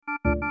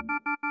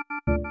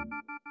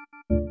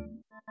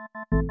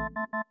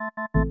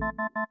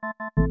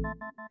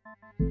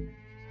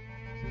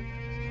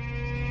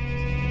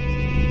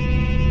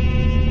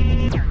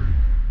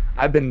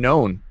I've been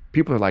known.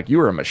 People are like,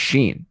 "You are a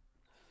machine,"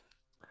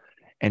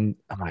 and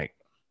I'm like,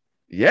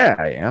 "Yeah,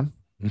 I am."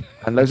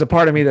 And there's a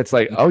part of me that's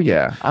like, "Oh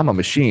yeah, I'm a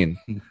machine.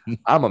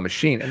 I'm a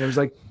machine." And there's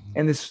like,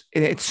 and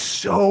it's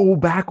so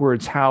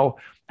backwards how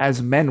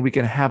as men we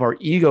can have our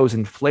egos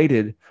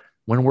inflated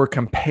when we're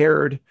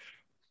compared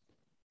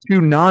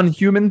to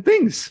non-human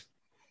things.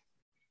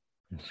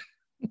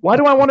 Why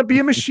do I want to be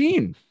a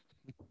machine?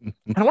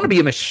 I don't want to be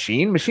a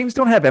machine. Machines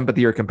don't have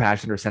empathy or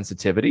compassion or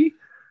sensitivity.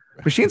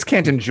 Machines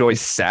can't enjoy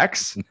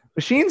sex.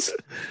 Machines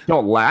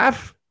don't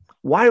laugh.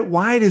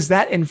 Why does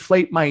that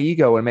inflate my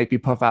ego and make me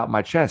puff out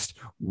my chest?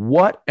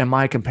 What am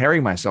I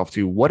comparing myself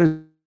to? What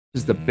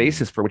is the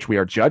basis for which we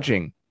are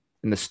judging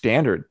in the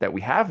standard that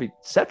we have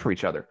set for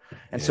each other?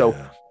 And Yeah.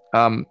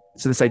 so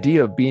this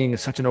idea of being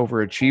such an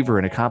overachiever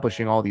and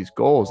accomplishing all these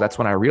goals, that's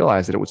when I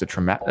realized that it was a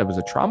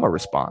trauma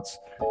response,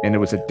 and it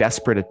was a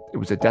desperate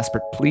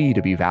plea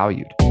to be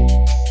valued.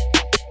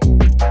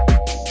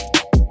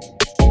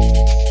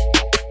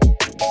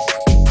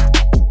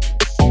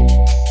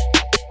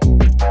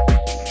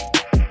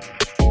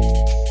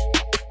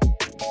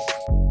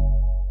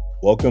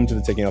 Welcome to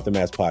the Taking Off the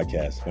Mask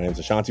podcast. My name is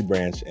Ashanti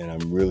Branch, and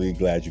I'm really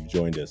glad you've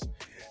joined us.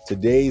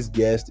 Today's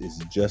guest is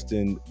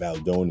Justin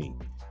Baldoni.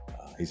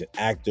 He's an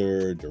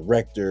actor,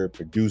 director,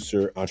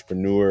 producer,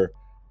 entrepreneur.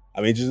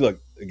 I mean, just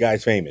look, the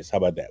guy's famous. How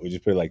about that? We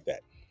just put it like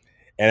that.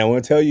 And I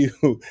want to tell you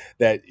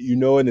that,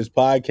 in this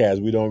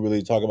podcast, we don't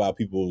really talk about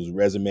people's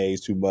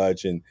resumes too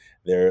much and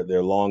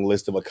their long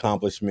list of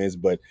accomplishments.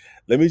 But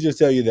let me just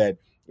tell you that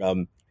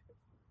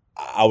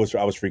I was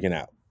freaking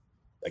out.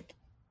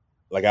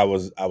 Like I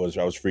was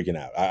freaking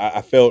out.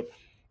 I felt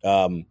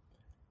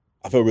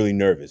really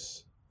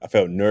nervous. I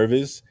felt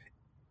nervous,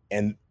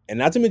 and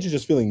not to mention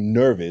just feeling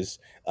nervous.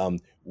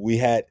 We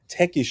had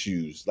tech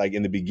issues like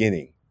in the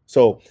beginning,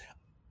 so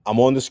I'm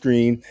on the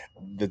screen.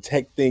 The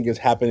tech thing is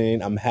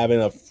happening. I'm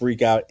having a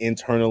freak out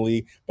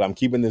internally, but I'm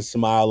keeping this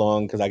smile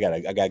on because I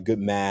got good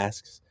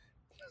masks.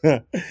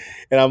 And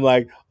I'm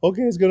like,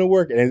 okay, it's gonna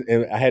work.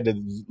 And I had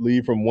to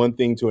leave from one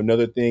thing to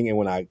another thing. And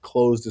when I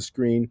closed the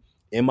screen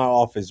in my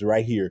office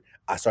right here,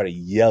 I started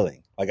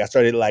yelling. Like I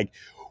started like,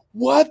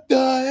 what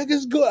the heck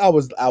is good?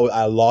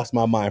 I lost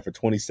my mind for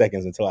 20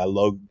 seconds until I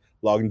logged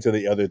into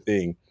the other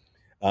thing.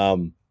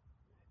 And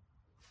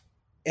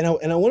I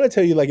want to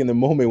tell you, like in the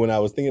moment when I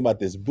was thinking about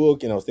this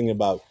book, and I was thinking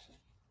about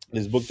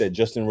this book that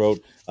Justin wrote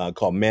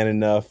called Man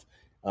Enough,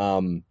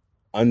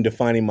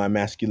 Undefining My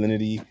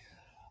Masculinity.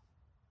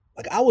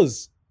 Like I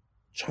was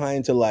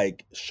trying to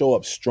like show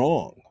up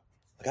strong.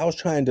 Like I was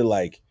trying to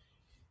like,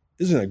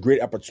 this is a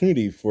great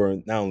opportunity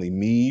for not only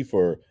me,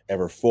 for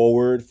Ever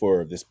Forward,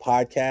 for this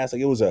podcast.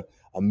 Like it was a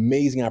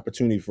amazing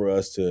opportunity for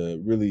us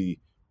to really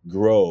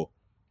grow.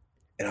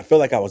 And I felt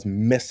like I was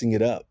messing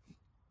it up.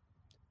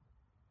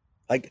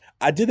 Like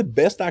I did the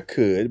best I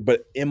could,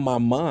 but in my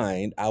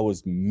mind, I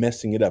was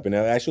messing it up. And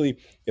actually,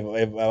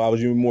 if I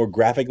was using more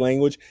graphic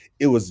language,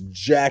 it was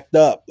jacked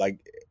up. Like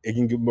it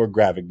can get more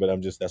graphic, but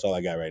that's all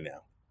I got right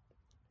now.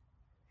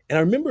 And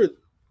I remember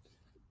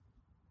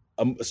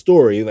a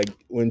story like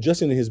when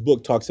Justin in his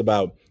book talks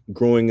about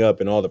growing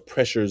up and all the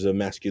pressures of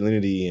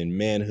masculinity and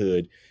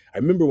manhood. I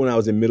remember when I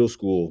was in middle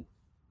school,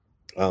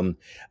 um,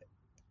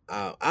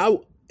 I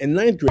in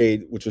ninth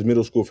grade, which was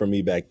middle school for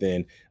me back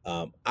then,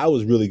 I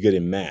was really good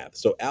in math.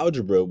 So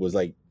algebra was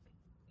like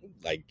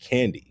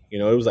candy,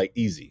 it was like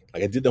easy.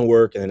 Like I did the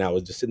work and then I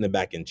was just sit in the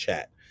back and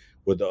chat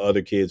with the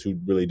other kids who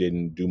really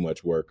didn't do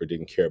much work or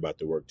didn't care about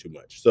the work too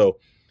much. So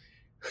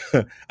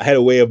I had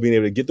a way of being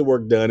able to get the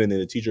work done, and then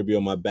the teacher would be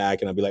on my back,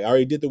 and I'd be like, I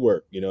already did the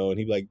work, and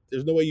he'd be like,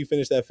 there's no way you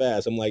finished that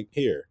fast. I'm like,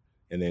 here.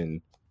 And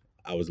then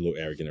I was a little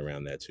arrogant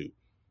around that too.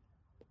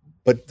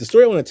 But the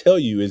story I want to tell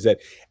you is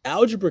that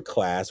algebra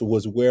class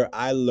was where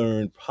I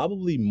learned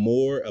probably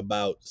more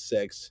about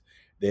sex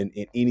than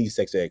in any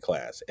sex ed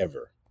class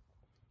ever.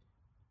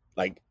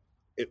 Like,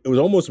 it was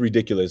almost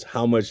ridiculous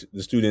how much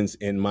the students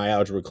in my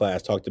algebra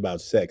class talked about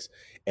sex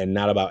and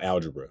not about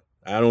algebra.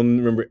 I don't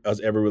remember us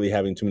ever really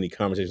having too many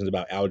conversations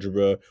about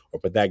algebra or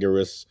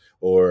Pythagoras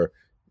or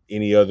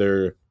any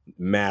other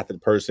math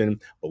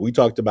person, but we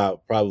talked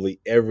about probably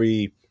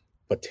every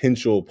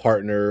potential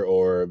partner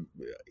or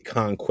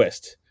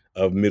conquest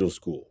of middle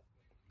school.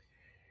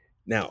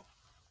 Now,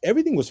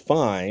 everything was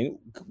fine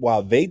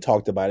while they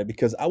talked about it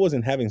because I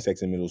wasn't having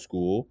sex in middle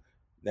school.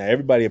 Now,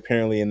 everybody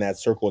apparently in that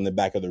circle in the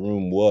back of the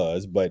room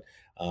was, but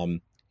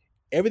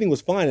everything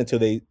was fine until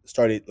they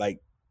started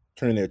like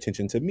turning their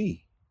attention to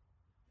me.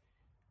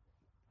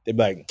 They'd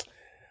be like,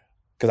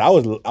 because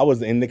I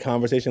was in the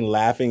conversation,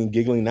 laughing and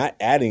giggling, not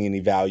adding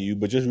any value,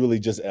 but just really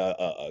just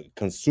a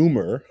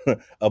consumer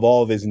of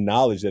all this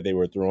knowledge that they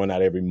were throwing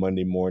out every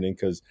Monday morning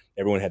because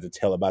everyone had to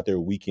tell about their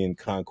weekend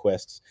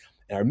conquests.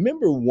 And I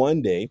remember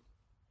one day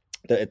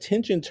the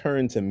attention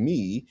turned to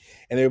me,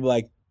 and they were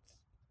like,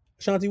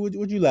 Shanti,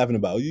 what you laughing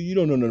about? You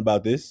don't know nothing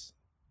about this.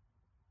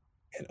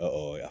 And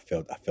I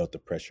felt the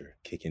pressure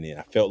kicking in.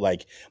 I felt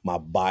like my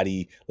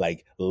body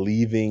like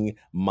leaving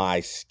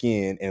my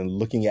skin and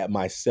looking at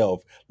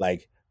myself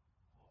like,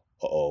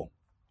 what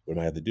am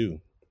I have to do?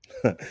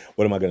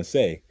 What am I gonna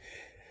say?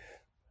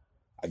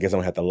 I guess I'm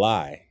gonna have to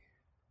lie,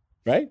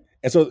 right?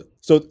 And so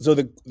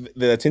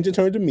the attention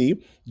turned to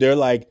me. They're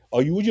like, "Oh,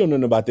 you don't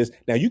know about this."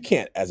 Now you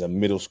can't, as a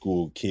middle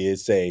school kid,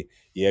 say,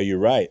 "Yeah, you're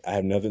right. I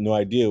have no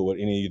idea what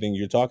anything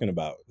you're talking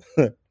about."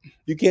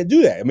 You can't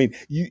do that. I mean,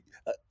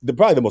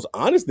 probably the most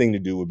honest thing to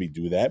do would be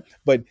do that,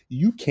 but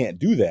you can't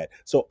do that.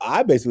 So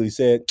I basically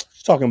said, "What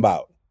you talking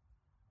about?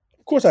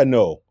 Of course I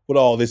know what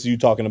all this you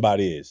talking about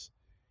is."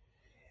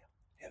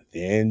 And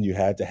then you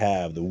had to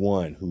have the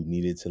one who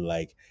needed to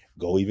like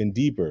go even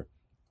deeper.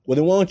 Well,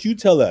 then why don't you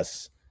tell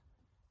us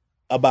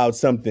about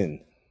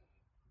something?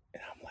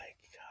 And I'm like,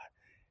 God,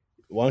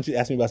 why don't you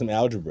ask me about some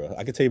algebra?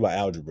 I could tell you about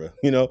algebra,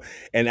 you know?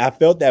 And I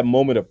felt that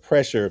moment of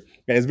pressure,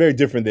 and it's very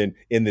different than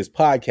in this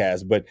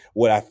podcast, but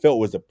what I felt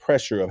was the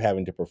pressure of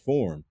having to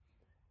perform.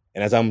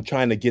 And as I'm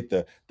trying to get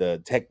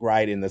the tech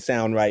right and the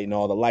sound right and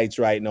all the lights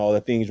right and all the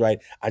things right,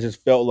 I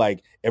just felt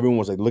like everyone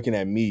was like looking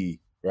at me,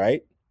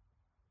 right?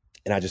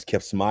 And I just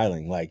kept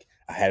smiling like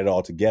I had it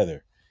all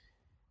together.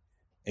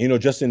 And, you know,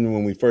 Justin,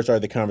 when we first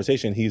started the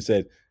conversation, he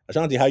said,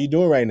 "Ashanti, how you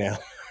doing right now?"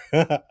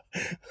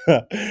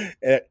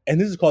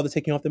 And this is called the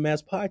Taking Off the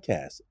Mask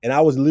podcast. And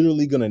I was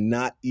literally going to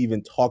not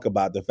even talk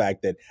about the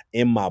fact that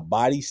in my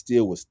body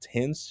still was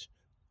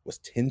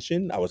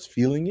tension. I was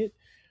feeling it.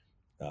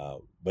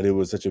 But it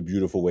was such a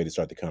beautiful way to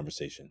start the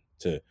conversation,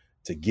 to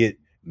get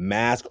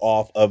mask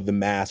off of the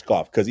mask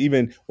off. Because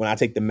even when I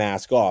take the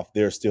mask off,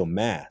 there are still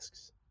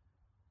masks.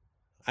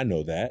 I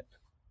know that.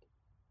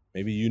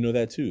 Maybe you know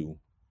that too.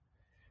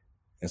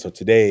 And so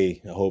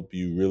today, I hope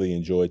you really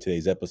enjoyed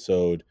today's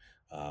episode.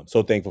 I'm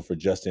so thankful for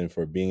Justin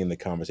for being in the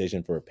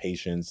conversation, for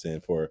patience,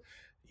 and for,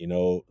 you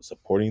know,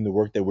 supporting the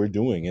work that we're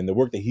doing and the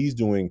work that he's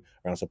doing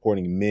around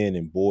supporting men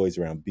and boys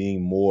around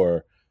being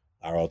more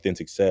our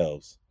authentic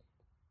selves.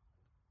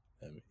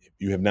 If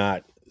you have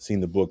not seen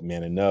the book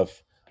Man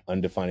Enough,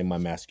 Undefining My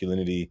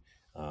Masculinity,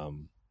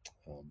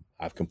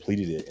 I've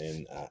completed it,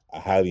 and I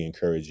highly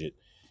encourage it.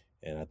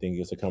 And I think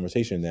it's a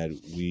conversation that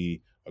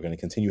we are going to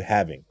continue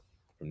having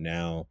from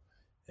now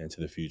into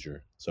the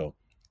future. So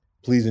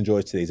please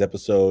enjoy today's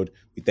episode.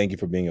 We thank you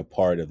for being a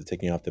part of the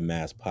Taking Off the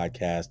Mask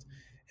podcast.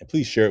 And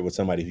please share it with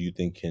somebody who you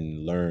think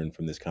can learn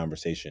from this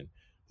conversation,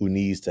 who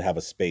needs to have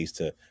a space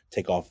to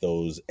take off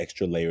those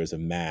extra layers of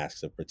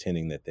masks of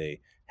pretending that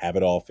they have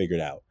it all figured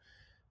out.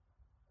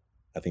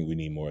 I think we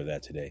need more of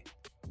that today.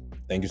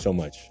 Thank you so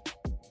much.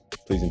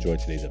 Please enjoy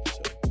today's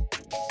episode.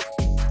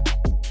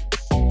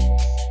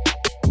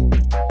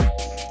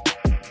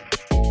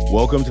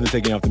 Welcome to the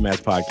Taking Off the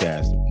Mask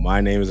podcast. My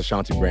name is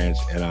Ashanti Branch,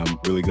 and I'm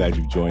really glad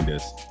you've joined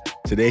us.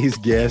 Today's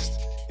guest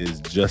is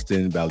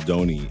Justin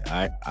Baldoni.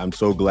 I'm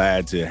so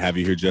glad to have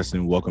you here,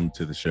 Justin. Welcome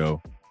to the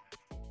show.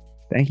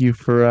 Thank you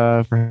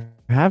for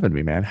having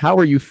me, man. How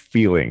are you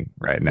feeling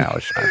right now,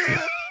 Ashanti?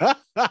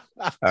 All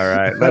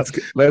right, let's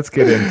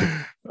get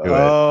into it.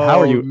 How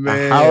are you?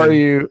 Man. How are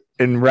you?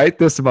 And right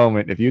this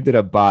moment, if you did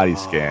a body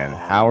scan,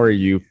 how are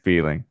you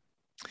feeling?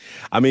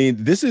 I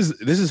mean, this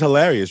is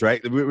hilarious,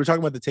 right? We're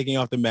talking about the Taking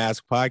Off the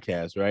Mask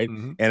podcast, right?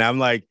 Mm-hmm. And I'm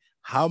like,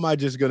 how am I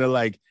just gonna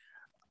like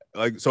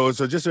so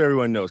just so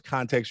everyone knows,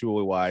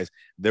 contextually wise,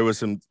 there was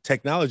some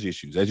technology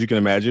issues. As you can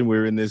imagine,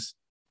 we're in this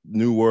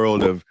new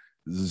world of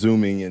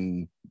Zooming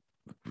and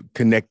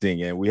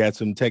connecting, and we had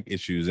some tech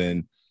issues.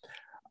 And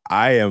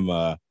I am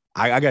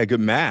I got good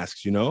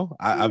masks, you know.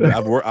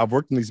 I've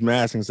worked in these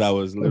masks since I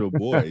was a little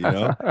boy, you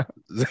know.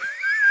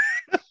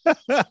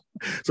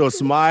 So a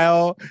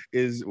smile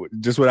is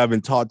just what I've been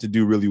taught to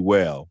do really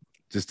well,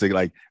 just to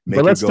like make.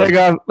 But let's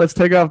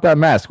take off that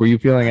mask. Were you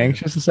feeling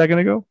anxious a second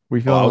ago? Were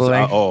you feeling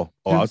I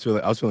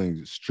was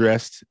feeling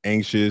stressed,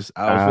 anxious.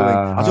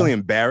 I was feeling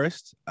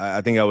embarrassed.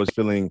 I think I was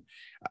feeling.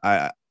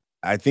 I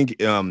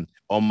think on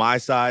my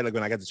side, like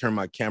when I got to turn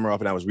my camera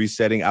off and I was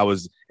resetting,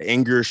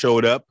 anger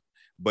showed up,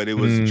 but it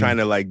was trying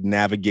to like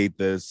navigate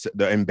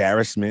the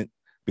embarrassment,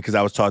 because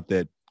I was taught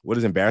that. What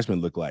does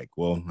embarrassment look like?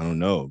 Well, I don't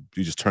know.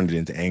 You just turned it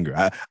into anger.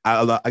 I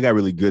got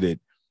really good at.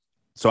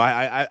 So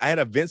I had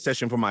a vent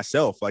session for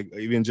myself, like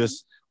even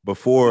just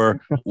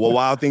before,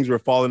 while things were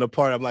falling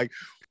apart. I'm like,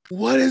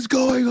 what is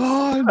going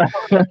on?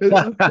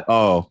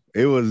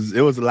 It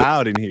was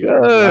loud in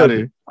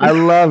here. I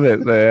love it,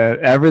 man.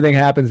 Everything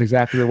happens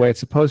exactly the way it's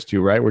supposed to,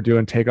 right? We're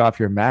doing take off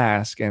your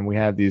mask, and we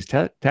have these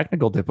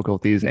technical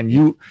difficulties. And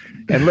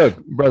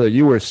look, brother,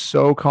 you were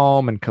so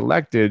calm and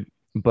collected,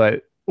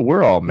 but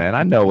we're all men.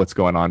 I know what's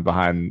going on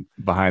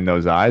behind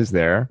those eyes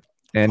there,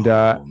 and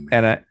I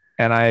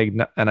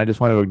just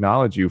want to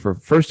acknowledge you for,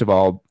 first of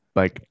all,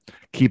 like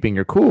keeping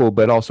your cool,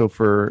 but also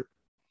for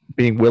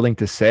being willing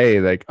to say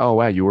like, oh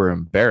wow, you were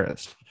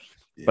embarrassed.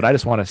 Yeah. But I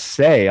just want to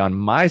say on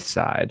my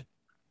side,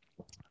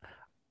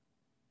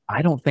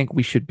 I don't think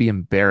we should be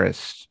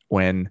embarrassed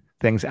when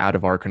things out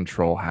of our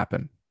control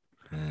happen.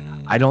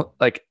 I don't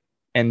like,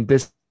 and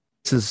this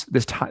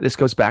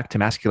goes back to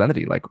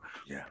masculinity. Like,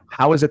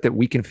 how is it that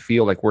we can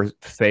feel like we're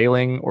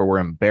failing or we're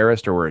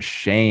embarrassed or we're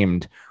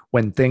ashamed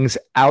when things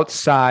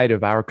outside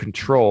of our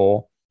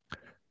control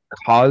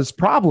cause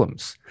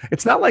problems?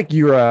 It's not like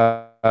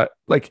you're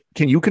like,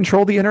 can you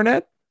control the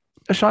internet?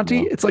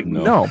 Ashanti? No, It's like,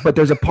 no. no, but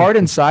there's a part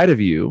inside of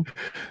you,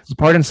 there's a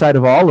part inside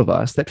of all of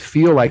us that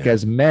feel like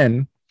as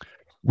men,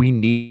 we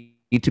need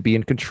to be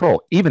in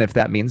control, even if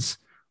that means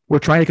we're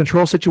trying to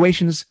control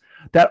situations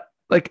that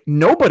like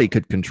nobody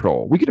could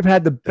control. We could have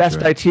had the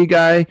best IT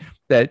guy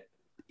that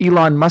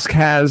Elon Musk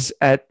has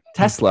at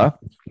Tesla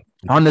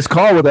on this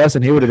call with us,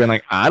 and he would have been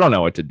like, I don't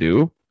know what to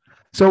do.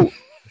 So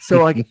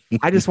like,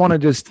 I just want to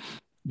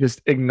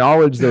just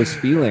acknowledge those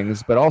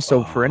feelings, but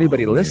also for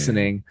anybody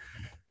listening,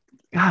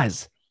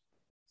 guys,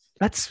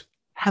 let's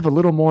have a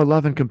little more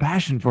love and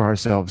compassion for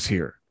ourselves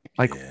here.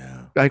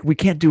 Like we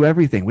can't do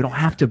everything. We don't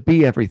have to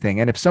be everything.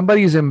 And if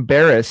somebody's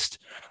embarrassed,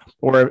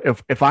 or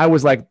if I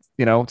was like,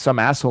 some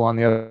asshole on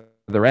the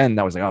other end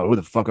that was like, oh, who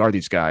the fuck are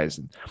these guys?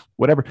 And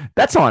whatever,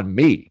 that's on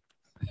me.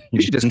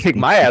 You should just kick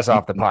my ass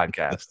off the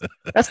podcast.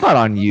 That's not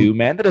on you,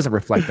 man. That doesn't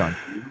reflect on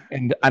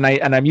you.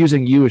 And I'm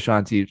using you,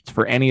 Ashanti,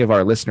 for any of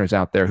our listeners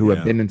out there who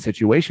have been in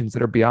situations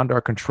that are beyond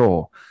our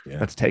control.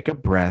 Let's take a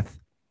breath.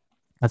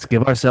 Let's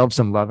give ourselves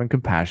some love and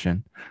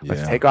compassion.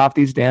 Let's take off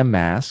these damn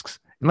masks,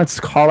 and let's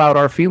call out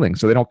our feelings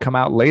so they don't come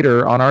out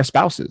later on our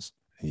spouses.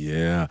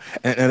 Yeah.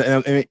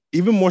 And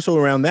even more so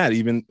around that,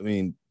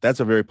 that's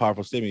a very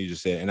powerful statement you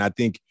just said. And I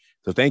think,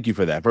 so thank you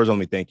for that. First, let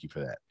me thank you for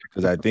that.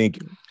 Because I think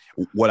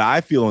what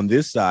I feel on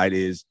this side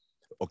is,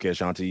 okay,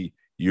 Ashanti,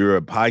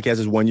 your podcast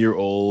is 1 year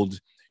old.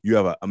 You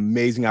have an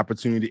amazing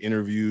opportunity to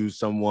interview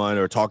someone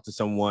or talk to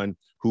someone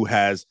who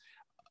has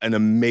an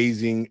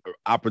amazing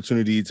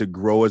opportunity to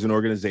grow as an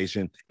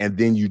organization, and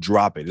then you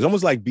drop it. It's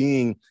almost like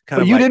being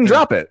kind of. You didn't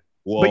drop it.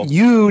 Well, but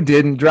you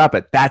didn't drop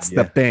it. That's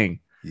the thing.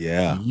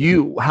 Yeah.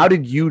 How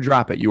did you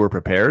drop it? You were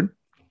prepared.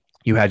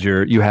 You had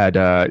your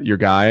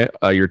guy,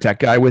 your tech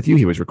guy with you.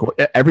 He was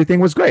recording. Everything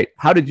was great.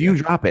 How did you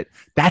drop it?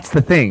 That's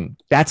the thing.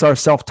 That's our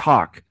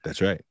self-talk.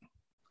 That's right.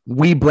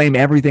 We blame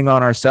everything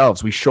on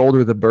ourselves. We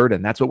shoulder the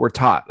burden. That's what we're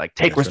taught. Like,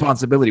 take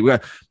responsibility.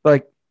 We're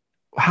like,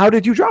 how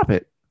did you drop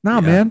it?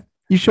 No, man.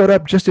 You showed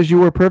up just as you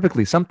were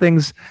perfectly. Some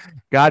things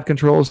God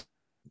controls,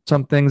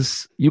 some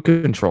things you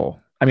control.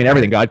 I mean,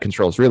 everything God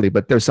controls, really,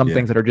 but there's some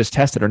things that are just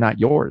tested or not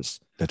yours.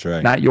 That's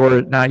right. Not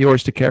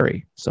yours to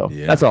carry. So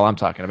that's all I'm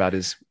talking about,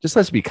 is just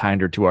let's be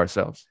kinder to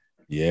ourselves.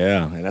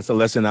 Yeah. And that's a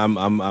lesson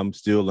I'm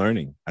still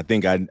learning. I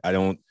think I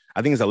think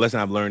it's a lesson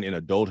I've learned in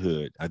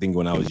adulthood. I think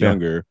when I was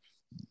younger,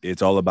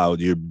 it's all about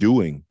your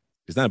doing.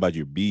 It's not about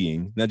your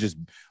being, not just,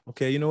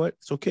 okay, you know what?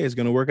 It's okay. It's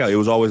going to work out. It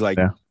was always like,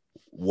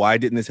 why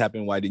didn't this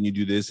happen? Why didn't you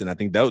do this? And I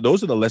think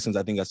those are the lessons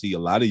I think I see a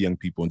lot of young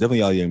people, and definitely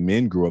a lot of young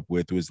men grew up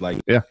with, was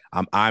like,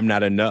 I'm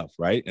not enough.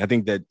 Right. And I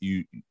think that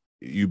you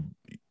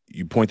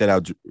point that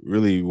out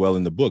really well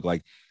in the book.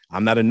 Like,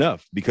 I'm not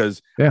enough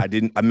because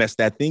I messed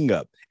that thing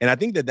up. And I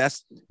think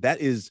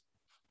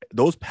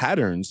those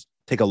patterns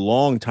take a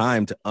long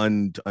time to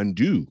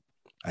undo.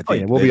 I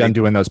think we'll be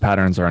undoing those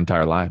patterns our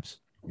entire lives.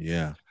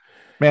 Yeah,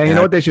 man. You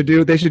know what they should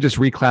do? They should just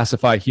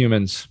reclassify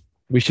humans.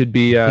 We should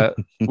be,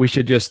 we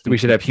should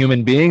have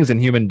human beings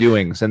and human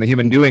doings, and the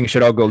human doings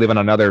should all go live on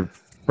another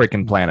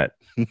freaking planet.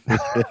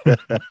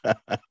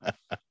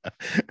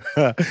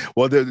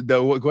 Well,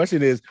 the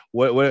question is,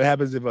 what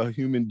happens if a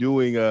human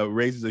doing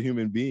raises a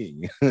human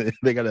being?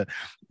 They gotta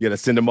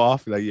send them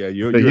off. Like,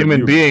 you're a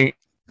human being.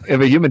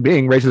 If a human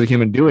being raises a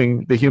human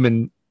doing,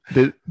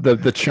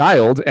 the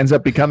child ends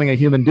up becoming a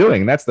human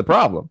doing. That's the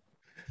problem.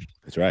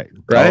 That's right.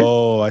 Right.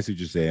 Oh, I see what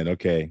you're saying.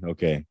 Okay.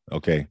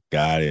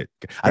 Got it.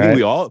 I think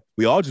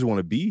we all just want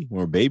to be when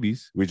we're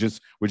babies. We're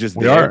just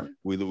there.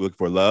 We look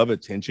for love,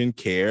 attention,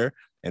 care.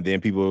 And then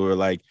people were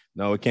like,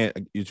 no, it can't.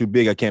 You're too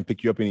big. I can't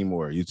pick you up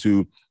anymore.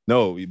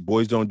 No,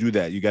 boys don't do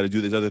that. You got to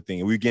do this other thing.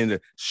 And we begin to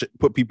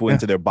put people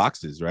into their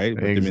boxes, right?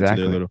 Put them into their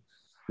little,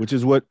 which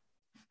is what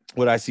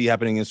I see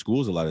happening in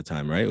schools a lot of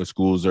time, right? Where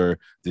schools are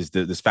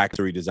this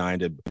factory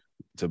designed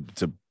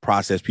to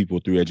process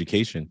people through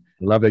education.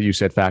 I love that you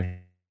said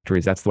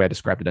factories. That's the way I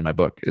described it in my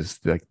book, is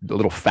like the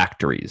little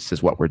factories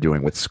is what we're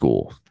doing with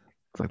school.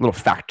 It's like little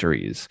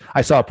factories.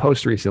 I saw a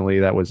post recently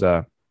that was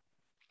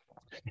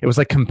it was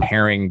like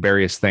comparing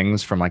various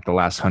things from like the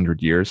last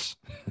 100 years.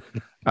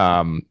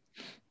 And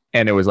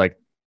it was like,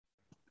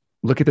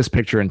 look at this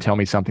picture and tell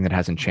me something that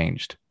hasn't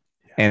changed.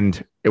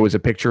 And it was a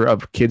picture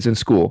of kids in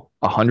school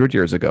 100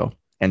 years ago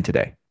and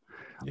today,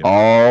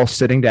 all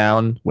sitting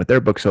down with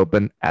their books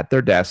open at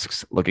their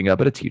desks, looking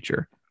up at a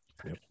teacher.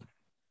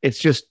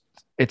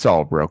 It's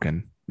all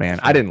broken, man.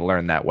 I didn't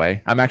learn that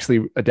way. I'm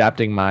actually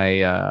adapting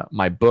my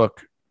my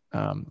book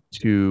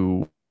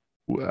to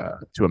a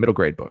middle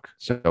grade book.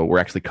 So we're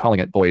actually calling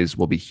it Boys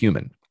Will Be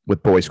Human,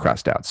 with boys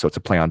crossed out. So it's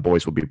a play on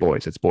boys will be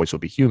boys. It's boys will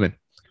be human.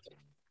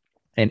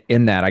 And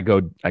in that, I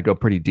go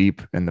pretty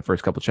deep in the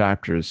first couple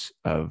chapters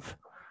of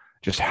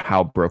just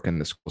how broken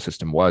the school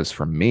system was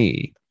for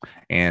me,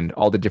 and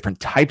all the different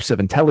types of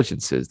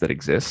intelligences that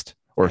exist,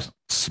 or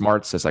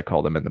smarts, as I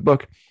call them in the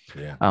book,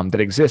 that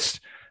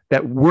exist,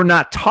 that we're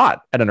not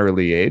taught at an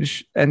early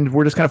age. And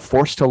we're just kind of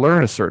forced to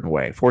learn a certain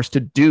way, forced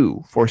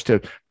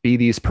to be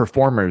these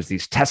performers,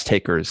 these test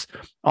takers,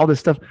 all this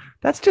stuff.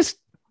 That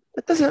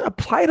doesn't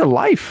apply to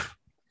life.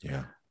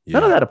 Yeah.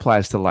 None of that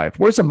applies to life.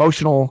 Where's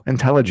emotional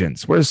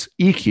intelligence? Where's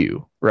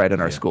EQ, right, in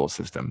our Yeah. school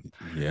system?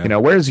 Yeah. You know,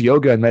 where's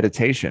yoga and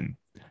meditation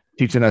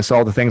teaching us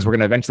all the things we're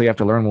going to eventually have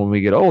to learn when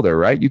we get older,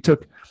 right? You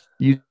took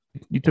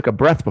a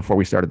breath before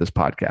we started this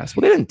podcast.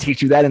 Well, they didn't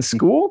teach you that in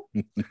school.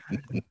 They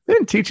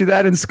didn't teach you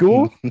that in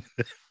school.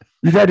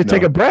 You had to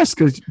take a breath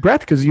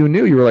because you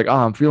knew you were like, oh,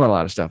 I'm feeling a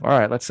lot of stuff. All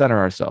right, let's center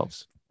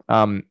ourselves.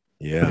 But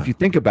if you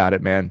think about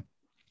it, man,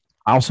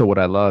 also what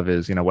I love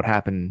is, you know, what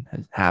happened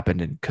has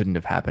happened and couldn't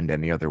have happened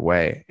any other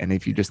way. And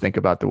if you just think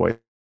about the way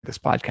this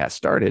podcast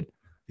started,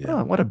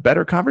 oh, what a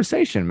better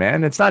conversation,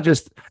 man. It's not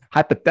just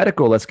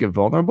hypothetical. Let's get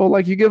vulnerable.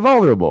 Like, you get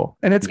vulnerable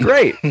and it's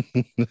great. And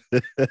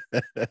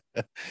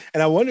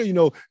I wonder, you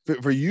know,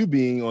 for you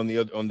being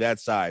on that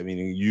side,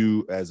 meaning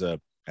you as a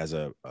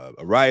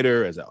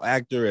writer, as an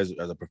actor, as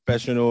a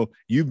professional,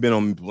 you've been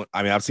on,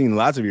 I mean, I've seen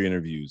lots of your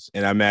interviews,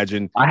 and I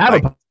imagine I have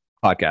a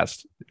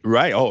podcast.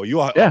 Right. Oh,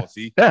 you are. Yeah. Oh,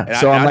 see. Yeah. And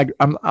So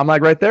I'm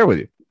like right there with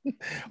you.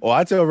 Oh,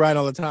 I tell Ryan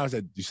all the time, I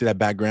said, you see that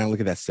background?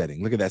 Look at that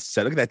setting. Look at that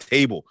set. Look at that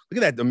table.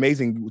 Look at that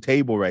amazing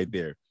table right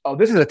there. Oh,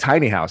 this is a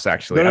tiny house,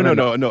 actually.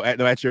 No.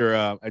 At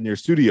your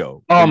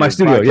studio. Oh, my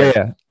studio.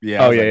 Project.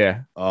 Yeah. Oh,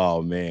 yeah.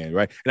 Oh man.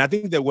 Right. And I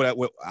think that what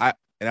I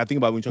think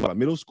about when you talk about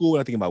middle school,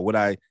 and I think about what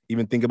I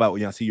even think about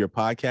when I see your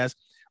podcast,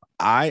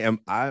 I'm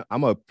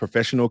a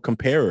professional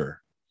comparer.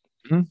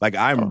 Mm-hmm. Like,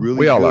 I'm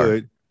really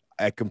good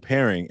at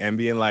comparing and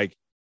being like,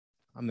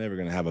 I'm never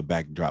gonna have a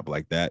backdrop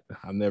like that.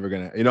 I'm never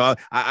gonna, you know,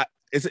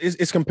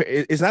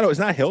 it's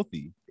not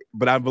healthy.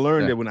 But I've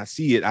learned that when I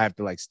see it, I have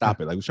to like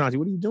stop it. Like, Shanti,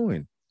 what are you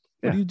doing?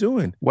 What are you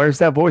doing? Where's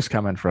that voice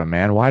coming from,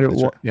 man? Why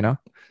do you know?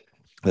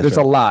 There's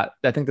a lot.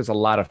 I think there's a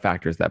lot of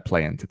factors that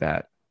play into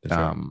that.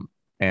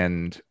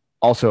 And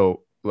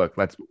also, look,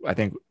 I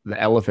think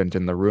the elephant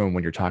in the room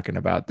when you're talking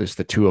about this,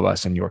 the two of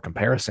us and your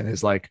comparison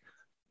is like,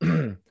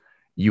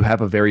 you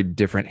have a very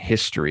different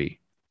history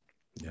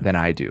than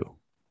I do,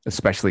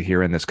 especially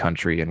here in this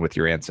country and with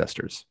your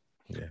ancestors.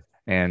 Yeah.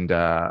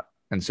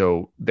 And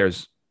so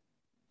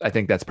I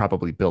think that's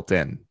probably built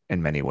in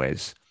many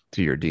ways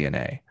to your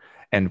DNA.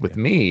 And with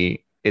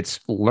me, it's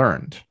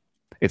learned.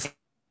 It's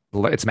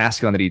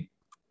masculinity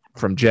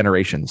from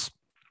generations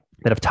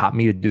that have taught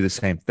me to do the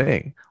same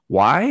thing.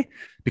 Why?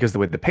 Because the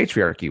way the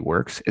patriarchy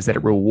works is that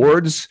it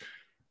rewards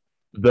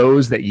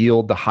those that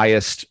yield the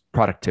highest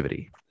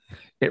productivity.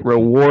 It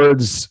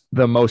rewards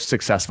the most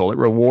successful. It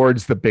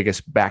rewards the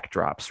biggest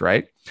backdrops,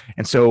 right?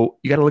 And so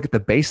you got to look at the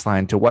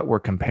baseline to what we're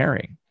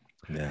comparing.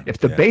 Yeah, if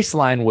the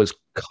baseline was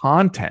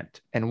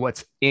content and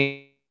what's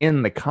in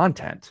the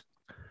content,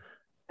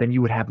 then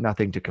you would have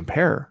nothing to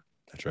compare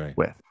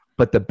with.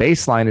 But the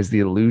baseline is the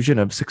illusion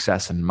of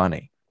success and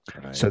money.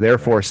 Right, so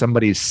therefore,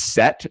 somebody's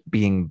set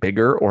being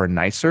bigger or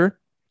nicer.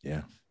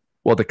 Yeah.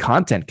 Well, the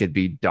content could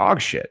be dog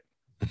shit.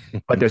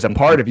 But there's a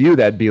part of you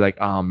that'd be like,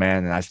 oh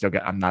man,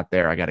 and I'm not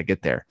there. I got to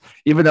get there.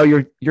 Even though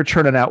you're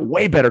churning out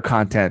way better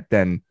content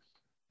than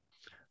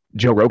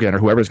Joe Rogan or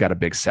whoever's got a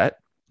big set.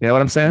 You know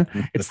what I'm saying?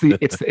 It's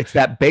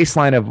that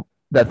baseline of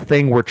that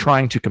thing we're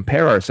trying to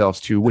compare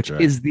ourselves to, which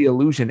is the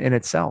illusion in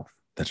itself.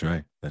 That's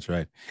right.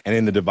 And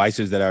in the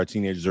devices that our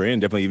teenagers are in,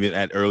 definitely even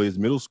at earliest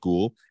middle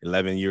school,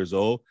 11 years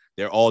old,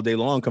 they're all day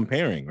long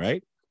comparing,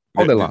 right?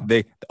 All day long.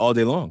 They all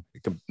day long.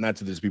 Not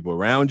to just people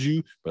around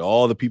you, but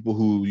all the people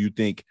who you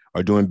think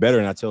are doing better.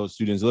 And I tell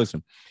students,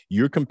 listen,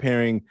 you're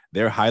comparing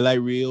their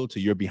highlight reel to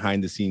your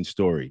behind the scenes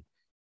story.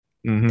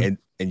 Mm-hmm.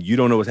 And you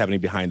don't know what's happening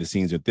behind the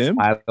scenes with them.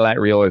 Highlight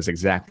reel is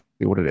exactly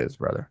what it is,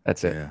 brother.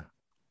 That's it. Yeah.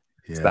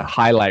 It's the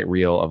highlight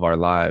reel of our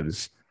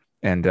lives.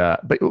 And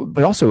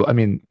but also, I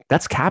mean,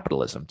 that's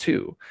capitalism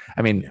too.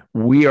 I mean,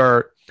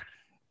 the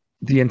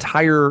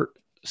entire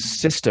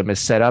system is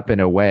set up in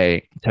a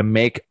way to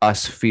make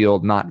us feel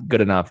not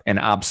good enough and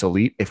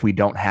obsolete if we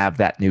don't have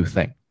that new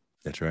thing.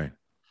 That's right.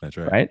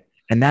 Right.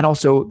 And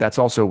that's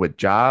also with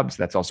jobs.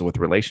 That's also with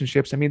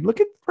relationships. I mean,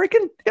 look at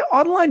freaking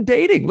online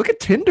dating. Look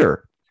at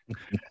Tinder.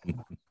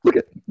 Look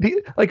at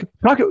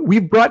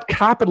we've brought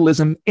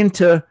capitalism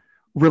into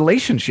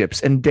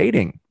relationships and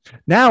dating.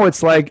 Now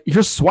it's like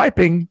you're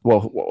swiping.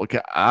 Well,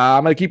 okay,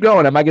 I'm going to keep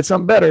going. I might get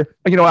something better.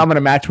 You know, I'm going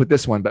to match with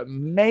this one, but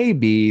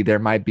maybe there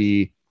might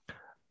be,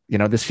 you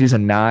know, she's a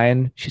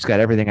 9. She's got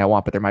everything I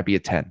want, but there might be a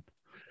 10.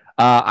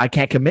 I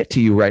can't commit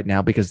to you right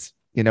now because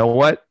you know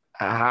what?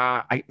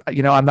 I'm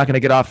not going to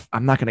get off.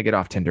 I'm not going to get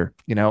off Tinder.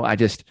 You know,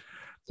 just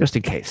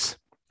in case.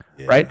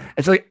 Yeah. Right.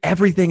 It's like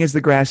everything is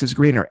the grass is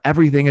greener.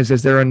 Everything is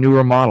there a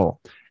newer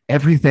model?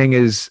 Everything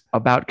is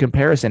about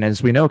comparison.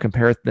 As we know,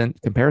 comparison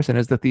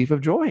is the thief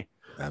of joy.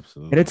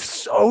 Absolutely. And it's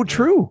so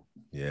true.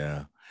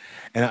 Yeah.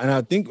 And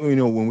I think, you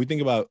know, when we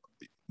think about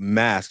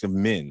mask of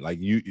men, like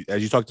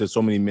as you talk to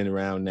so many men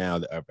around now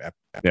that are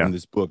in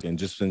this book and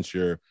just since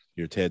your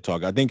TED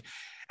talk, I think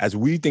as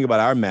we think about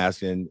our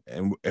mask and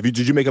did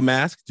you make a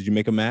mask? Did you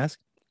make a mask?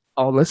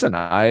 Oh, listen,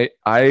 I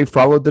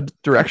followed the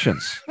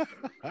directions.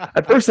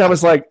 At first I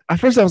was like,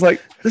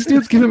 this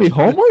dude's giving me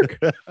homework.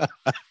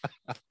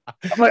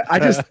 I'm like,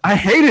 I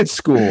hated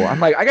school. I'm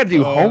like, I got to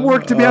do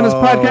homework to be on this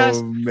podcast.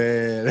 Oh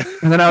man.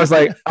 And then I was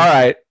like, all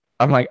right,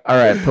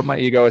 put my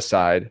ego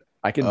aside.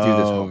 I can do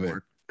this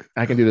homework.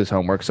 I can do this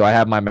homework. So I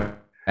have my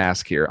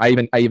mask here. I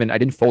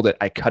didn't fold it.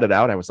 I cut it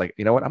out. I was like,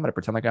 you know what? I'm going to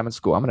pretend like I'm in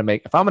school. If I'm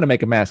going to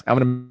make a mask, I'm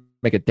going to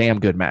make a damn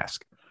good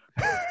mask.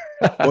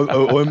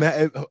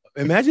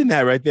 Imagine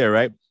that right there,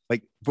 right?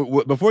 Like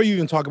before you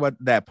even talk about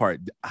that part,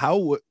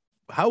 how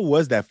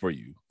was that for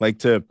you?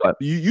 Like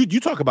you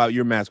talk about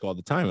your mask all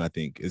the time. I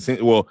think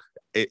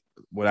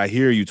what I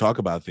hear you talk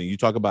about you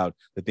talk about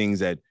the things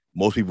that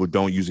most people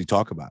don't usually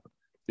talk about.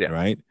 Yeah.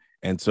 Right.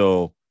 And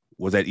so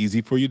was that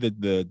easy for you?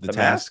 The task?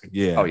 Mask?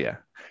 Yeah. Oh yeah.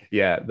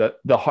 Yeah.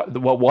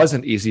 What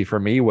wasn't easy for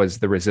me was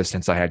the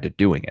resistance I had to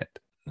doing it.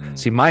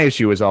 See, my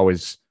issue is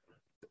always,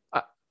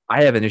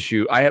 I have an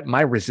issue.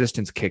 My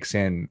resistance kicks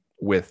in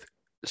with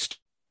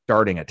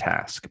starting a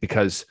task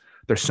because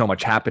there's so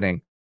much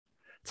happening.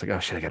 It's like, oh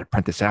shit, I got to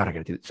print this out. I got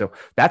to do it. So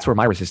that's where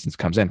my resistance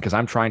comes in because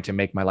I'm trying to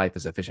make my life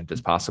as efficient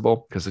as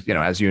possible. Because,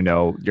 as you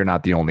know, you're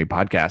not the only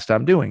podcast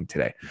I'm doing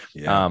today.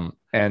 Yeah.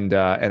 And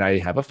I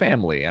have a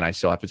family and I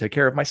still have to take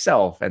care of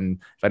myself. And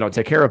if I don't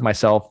take care of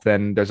myself,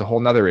 then there's a whole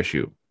nother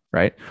issue,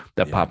 right?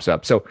 That pops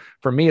up. So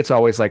for me, it's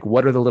always like,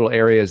 what are the little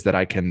areas that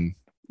I can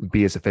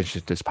be as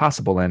efficient as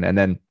possible in? And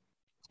then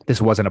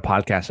this wasn't a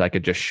podcast I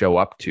could just show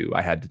up to.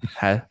 I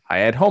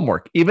had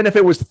homework, even if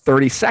it was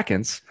 30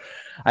 seconds.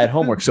 I had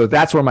homework. So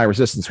that's where my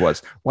resistance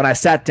was. When I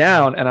sat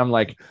down and I'm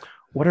like,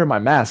 what are my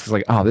masks?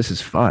 Like, oh, this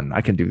is fun.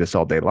 I can do this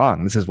all day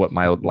long. This is what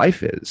my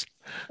life is.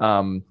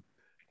 And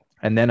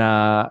then,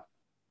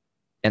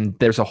 and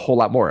there's a whole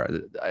lot more.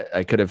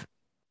 I could have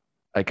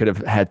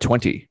had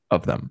 20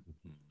 of them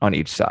on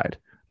each side,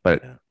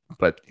 but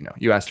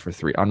you asked for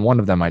 3 on one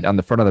of them. On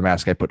the front of the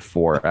mask, I put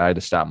 4. I had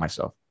to stop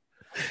myself.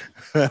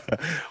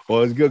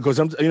 Well, it's good because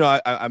I'm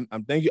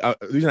thank you.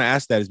 The reason I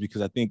asked that is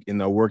because I think in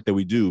the work that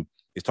we do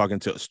is talking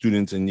to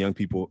students and young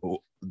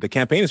people. The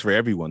campaign is for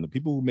everyone. The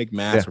people who make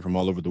masks are from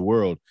all over the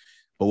world.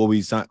 But what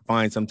we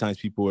find sometimes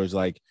people is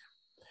like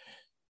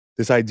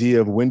this idea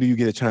of when do you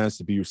get a chance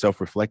to be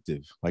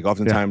self-reflective? Like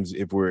oftentimes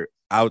if we're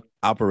out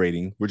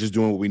operating, we're just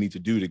doing what we need to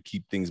do to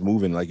keep things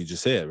moving, like you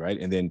just said, right?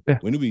 And then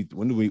when do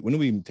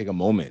we take a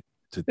moment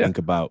to think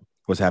about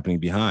what's happening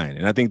behind?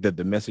 And I think that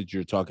the message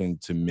you're talking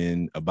to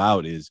men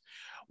about is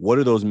what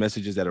are those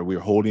messages that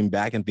we're holding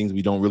back and things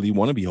we don't really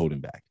want to be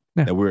holding back?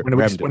 Yeah. That when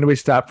do we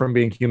stop from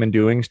being human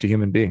doings to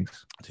human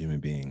beings? To human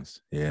beings.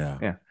 Yeah.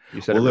 Yeah.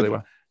 You said it really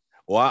well.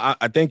 Well,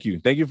 I thank you.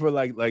 Thank you for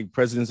like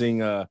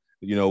presidencing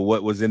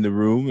what was in the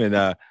room. And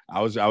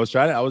I'm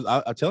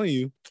telling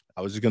you,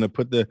 I was just gonna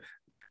put the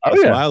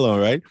smile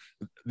on, right?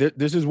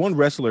 There's this one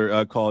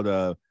wrestler called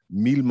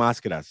Mil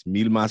Mascaras.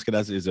 Mil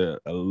Mascaras is a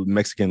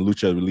Mexican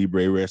lucha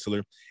libre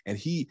wrestler, and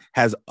he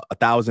has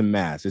 1,000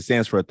 masks. It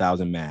stands for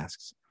 1,000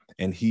 masks.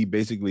 And he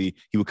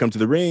would come to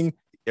the ring.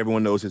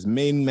 Everyone knows his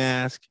main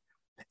mask.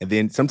 And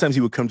then sometimes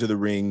he would come to the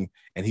ring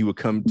and he would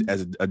come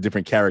as a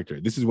different character.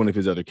 This is one of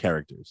his other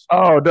characters.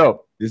 Oh,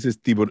 dope. This is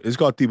Tiburon. It's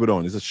called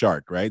Tiburon. It's a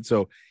shark, right?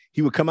 So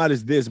he would come out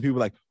as this and people were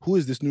like, who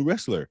is this new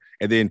wrestler?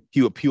 And then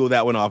he would peel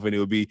that one off and it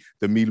would be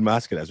the Mil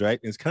Mascaras, right?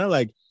 And it's kind of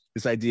like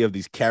this idea of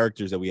these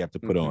characters that we have to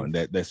put on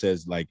that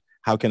says like,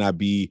 how can I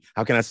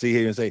sit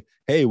here and say,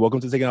 hey,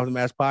 welcome to Taking Off the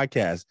Mask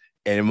podcast.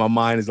 And in my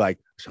mind is like,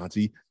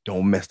 Ashanti,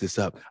 don't mess this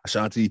up.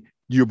 Ashanti,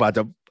 you're about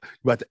to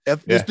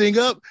F this thing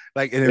up.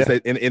 Like, and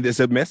it's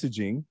a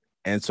messaging.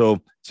 And so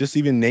just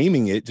even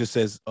naming it just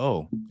says,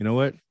 oh, you know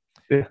what?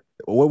 Yeah.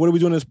 What are we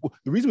doing?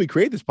 The reason we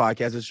create this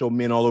podcast is to show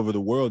men all over the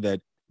world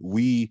that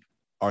we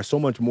are so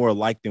much more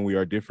alike than we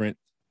are different,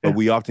 but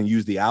we often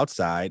use the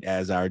outside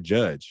as our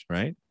judge,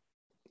 right?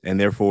 And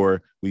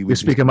therefore we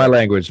speak in my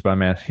language, my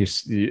man.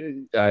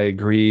 I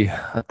agree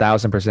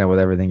 1,000% with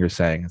everything you're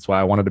saying. That's why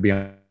I wanted to be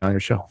on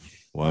your show.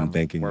 Well, I'm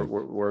thinking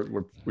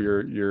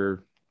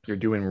you're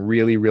doing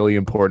really, really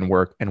important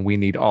work, and we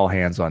need all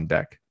hands on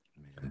deck.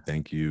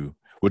 Thank you.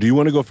 Well, do you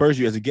want to go first?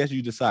 You as a guest,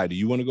 you decide. Do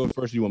you want to go first?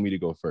 Or do you want me to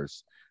go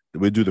first?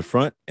 We'll do the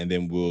front, and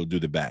then we'll do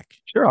the back.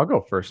 Sure, I'll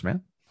go first,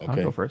 man. Okay.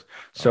 I'll go first.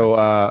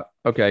 So,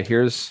 okay,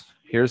 here's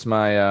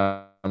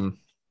my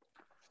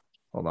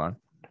hold on.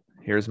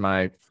 Here's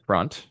my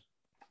front.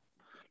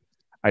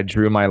 I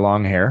drew my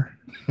long hair.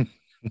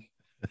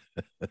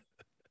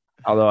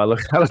 Although I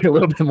look a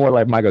little bit more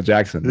like Michael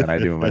Jackson than I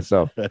do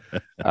myself.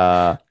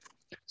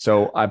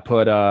 So I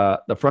put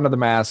the front of the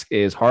mask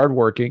is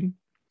hardworking,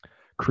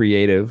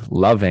 creative,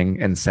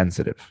 loving, and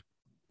sensitive.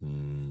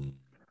 And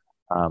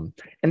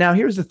now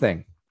here's the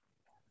thing.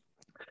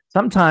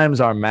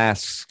 Sometimes our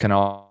masks can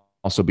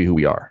also be who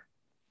we are,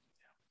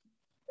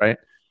 right?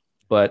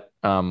 But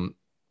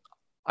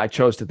I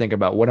chose to think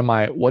about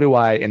what do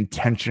I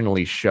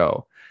intentionally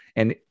show?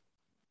 And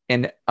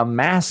a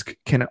mask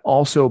can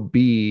also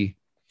be,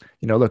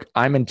 look,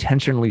 I'm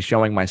intentionally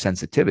showing my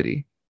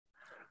sensitivity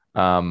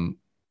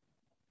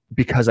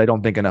because I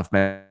don't think enough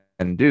men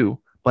do,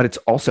 but it's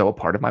also a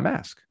part of my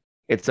mask.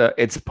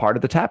 It's part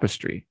of the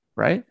tapestry,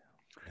 right?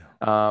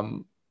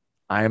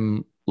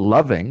 I'm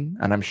loving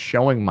and I'm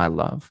showing my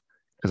love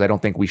because I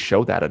don't think we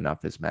show that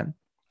enough as men.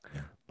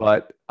 Yeah.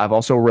 But I've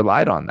also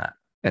relied on that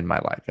in my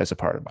life as a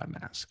part of my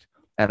mask.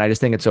 And I just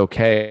think it's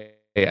okay.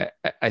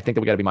 I think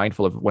that we got to be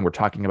mindful of when we're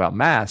talking about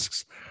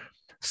masks,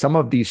 some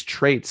of these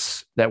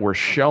traits that we're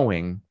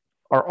showing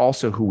are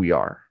also who we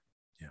are.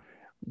 Yeah.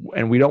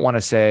 And we don't want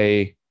to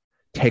say,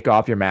 take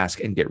off your mask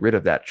and get rid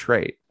of that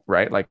trait,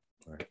 right? Like,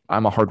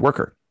 I'm a hard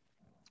worker.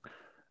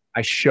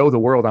 I show the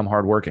world I'm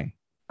hardworking.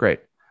 Great.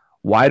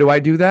 Why do I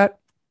do that?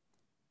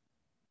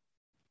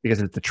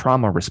 Because it's the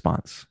trauma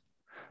response.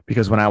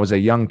 Because when I was a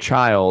young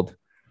child,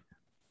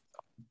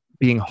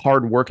 being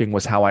hardworking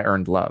was how I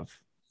earned love.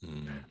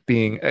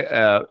 Being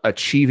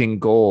achieving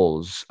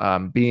goals,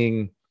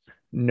 being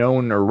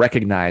known or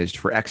recognized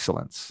for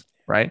excellence,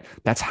 right?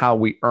 That's how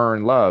we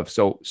earn love.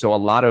 So a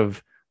lot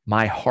of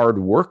my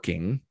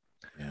hardworking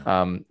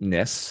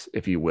ness,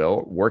 if you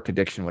will, work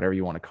addiction, whatever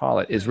you want to call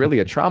it, is really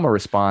a trauma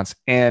response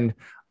and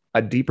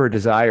a deeper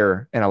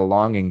desire and a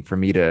longing for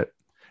me to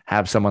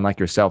have someone like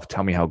yourself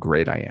tell me how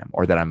great I am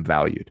or that I'm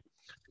valued.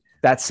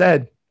 That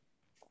said,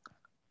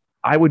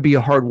 I would be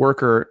a hard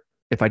worker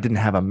if I didn't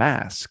have a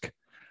mask,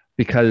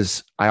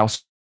 because I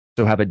also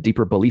have a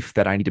deeper belief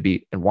that I need to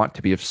be and want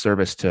to be of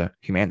service to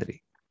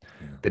humanity.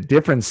 Yeah. The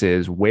difference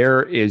is,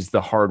 where is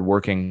the hard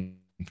working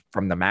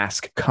from the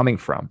mask coming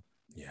from?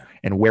 Yeah.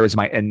 And where is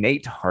my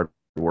innate hard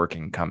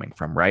working coming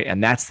from, right?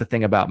 And that's the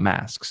thing about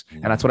masks.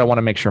 And that's what I want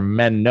to make sure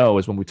men know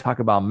is when we talk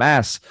about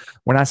masks,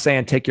 we're not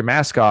saying take your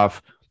mask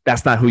off.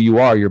 That's not who you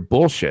are. You're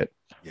bullshit.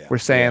 Yeah. We're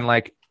saying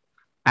like,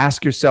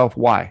 ask yourself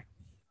why.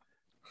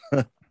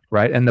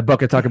 Right. And the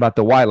book I talk about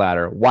the why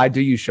ladder. Why do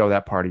you show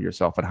that part of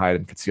yourself and hide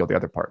and conceal the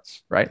other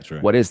parts? Right. That's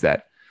right. What is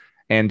that?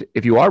 And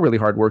if you are really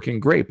hardworking,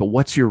 great. But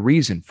what's your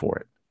reason for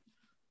it?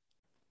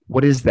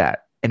 What is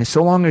that? And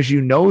so long as you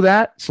know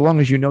that, so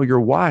long as you know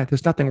your why,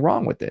 there's nothing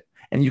wrong with it.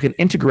 And you can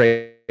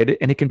integrate it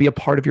and it can be a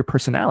part of your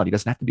personality. It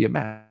doesn't have to be a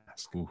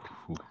mask. Ooh.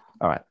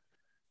 All right.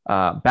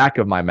 Back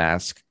of my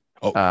mask.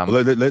 Oh,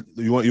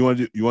 you want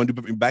to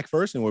do back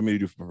first, and what me to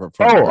do front?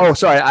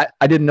 Sorry,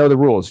 I didn't know the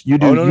rules. You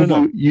do.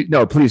 Oh,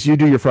 no. Please, you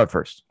do your front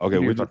first. Okay,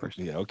 we front first.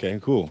 Yeah. Okay.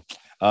 Cool.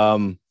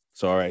 So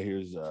all right,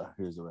 here's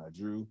what I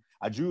drew.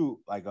 I drew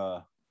like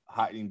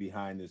hiding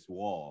behind this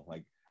wall.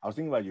 Like I was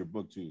thinking about your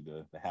book too,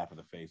 the half of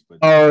the face.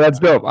 But that's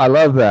dope. I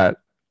love that.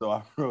 So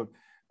I wrote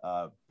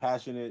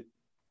passionate,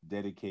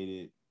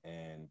 dedicated,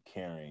 and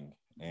caring,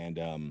 and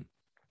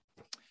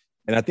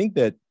I think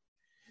that.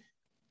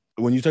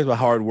 When you talk about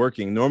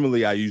hardworking,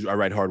 normally I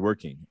write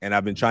hardworking, and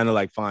I've been trying to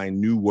like find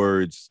new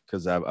words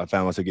because I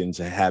found myself getting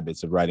into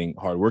habits of writing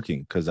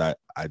hardworking because I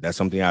that's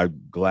something I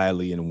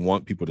gladly and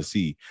want people to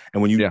see.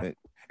 And when you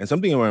and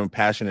something where I'm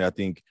passionate, I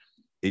think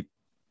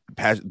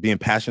being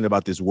passionate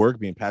about this work,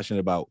 being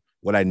passionate about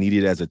what I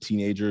needed as a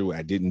teenager, what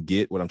I didn't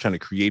get, what I'm trying to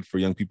create for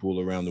young people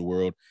around the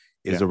world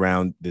is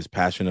around this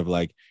passion of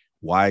like,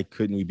 why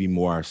couldn't we be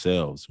more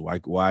ourselves?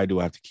 Why do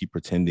I have to keep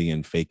pretending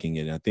and faking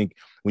it? And I think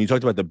when you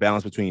talked about the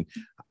balance between,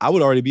 I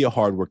would already be a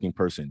hardworking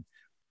person,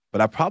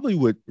 but I probably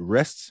would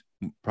rest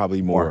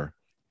more.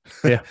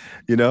 Yeah.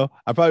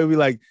 I'd probably be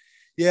like,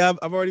 yeah,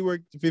 I've already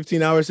worked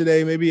 15 hours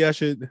today. Maybe I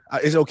should,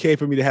 it's okay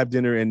for me to have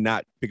dinner and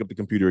not pick up the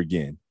computer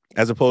again.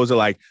 As opposed to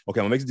like, okay,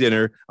 I'm gonna make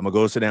dinner. I'm gonna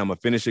go sit down. I'm gonna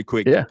finish it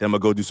quick. Then I'm gonna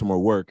go do some more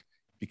work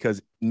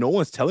because no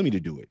one's telling me to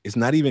do it.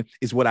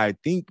 It's what I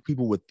think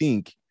people would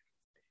think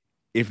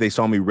if they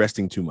saw me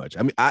resting too much.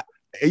 I mean,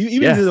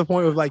 even to the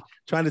point of like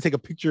trying to take a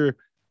picture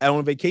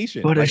on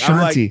vacation. But like,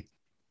 Ashanti,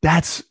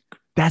 that's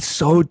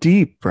so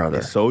deep, brother.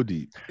 It's so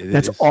deep.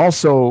 That's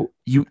also,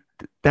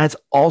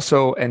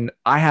 and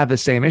I have the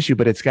same issue,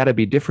 but it's got to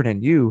be different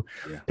in you.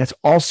 Yeah. That's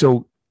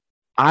also,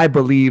 I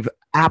believe,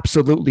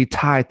 absolutely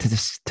tied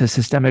to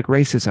systemic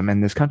racism in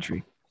this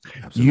country.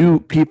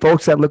 Absolutely.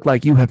 Folks that look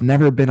like you have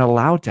never been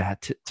allowed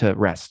to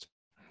rest.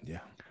 Yeah.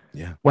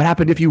 Yeah. What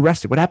happened if you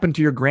rested? What happened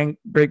to your great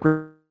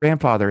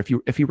grandfather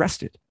if he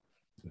rested?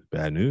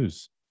 Bad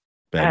news.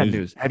 Bad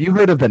news. Have you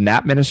heard of the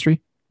NAP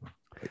ministry?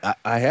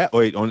 I have.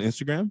 Wait, on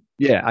Instagram?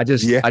 Yeah, I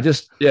just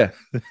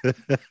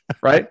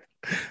right.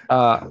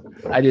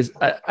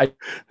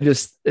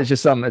 It's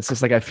just something. It's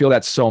just like I feel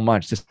that so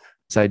much. This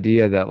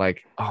idea that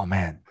like, oh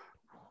man,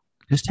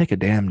 just take a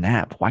damn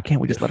nap. Why can't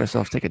we just let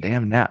ourselves take a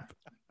damn nap?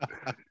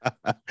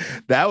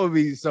 That would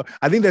be so.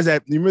 I think there's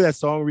that. You remember that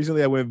song recently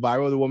that went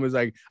viral? The woman's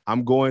like,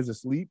 "I'm going to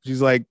sleep."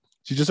 She's like,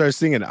 she just started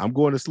singing, "I'm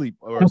going to sleep"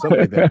 or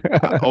something like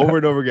that, over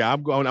and over again.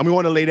 I'm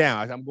going to lay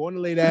down. I'm going to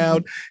lay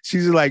down.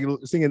 She's like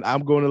singing,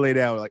 "I'm going to lay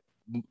down," like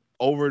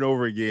over and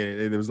over again.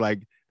 And it was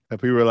like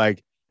people were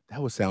like,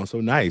 "That would sound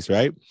so nice,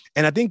 right?"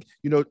 And I think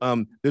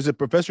there's a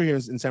professor here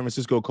in San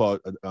Francisco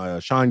called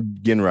Sean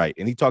Ginwright,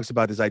 and he talks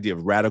about this idea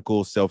of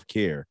radical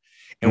self-care.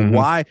 And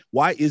why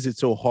is it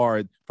so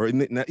hard for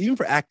even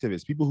for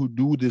activists, people who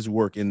do this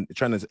work and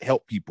trying to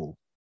help people?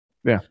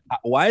 Yeah.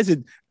 Why is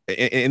it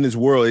in this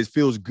world, it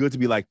feels good to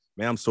be like,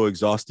 man, I'm so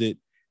exhausted.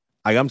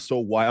 I'm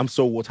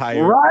so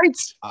tired. Right.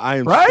 I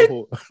am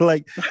so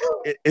like,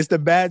 it's the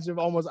badge of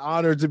almost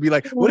honor to be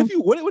like, what if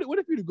you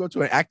to go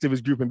to an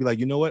activist group and be like,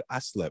 you know what? I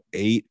slept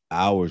 8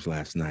 hours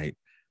last night.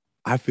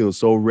 I feel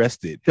so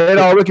rested. They'd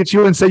all look at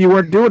you and say you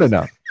weren't doing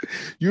enough.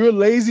 You're a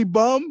lazy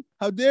bum.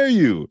 How dare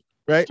you?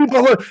 Right?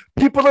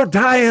 People are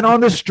dying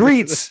on the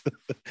streets.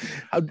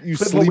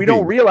 What we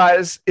don't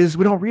realize is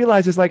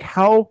like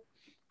how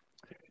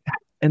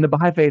In the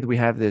Baha'i faith, we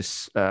have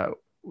this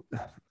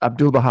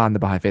Abdul Baha in the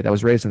Baha'i faith. I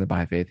was raised in the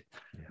Baha'i faith.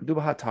 Abdul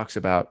Baha talks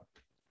about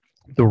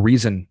the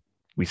reason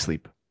we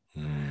sleep.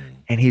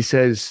 And he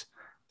says,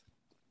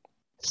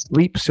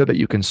 sleep so that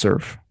you can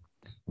serve.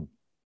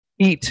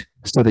 Eat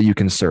so that you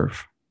can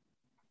serve.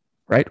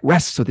 Right?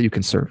 Rest so that you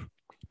can serve.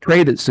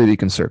 Trade so that you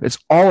can serve. It's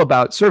all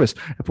about service.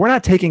 If we're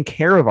not taking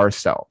care of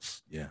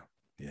ourselves,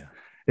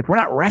 if we're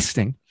not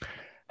resting,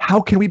 how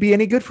can we be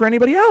any good for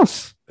anybody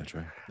else? That's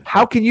right.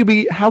 How can you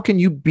be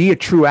a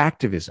true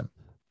activism?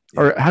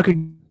 Or how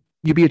can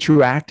you be a true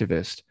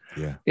activist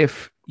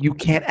if you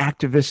can't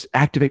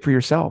activate for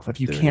yourself, if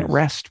you can't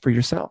rest for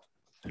yourself?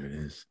 There it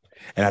is.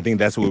 And I think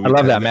that's what I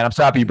love that, man. I'm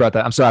so happy you brought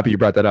that. I'm so happy you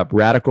brought that up.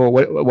 Radical.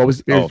 What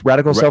was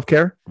radical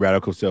self-care?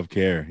 Radical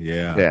self-care.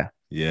 Yeah.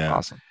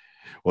 Awesome.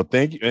 Well,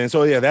 thank you. And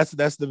so, that's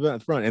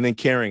the front. And then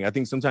caring. I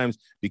think sometimes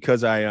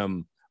because I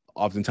am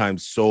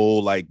oftentimes so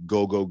like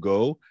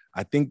go.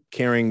 I think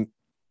caring.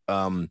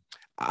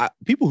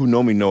 People who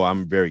know me know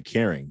I'm very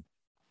caring,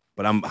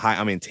 but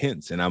I'm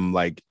intense, and I'm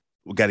like,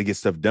 we got to get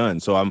stuff done.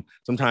 So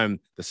sometimes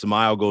the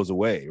smile goes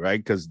away, right?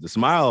 Because the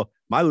smile,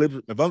 my lips,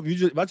 if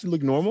I should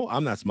look normal,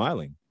 I'm not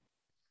smiling.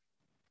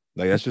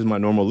 Like that's just my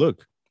normal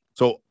look.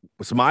 So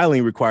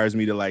smiling requires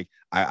me to like,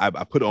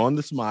 I put on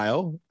the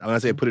smile. When I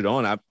say put it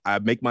on, I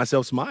make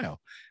myself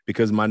smile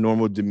because my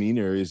normal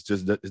demeanor is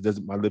just,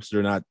 my lips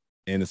are not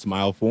in a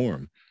smile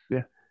form.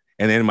 Yeah.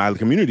 And then in my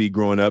community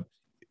growing up,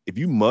 if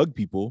you mug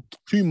people,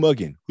 who you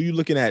mugging? Who you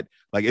looking at?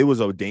 Like it was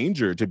a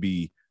danger to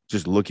be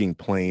just looking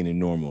plain and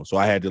normal. So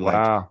I had to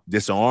like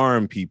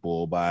disarm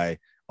people by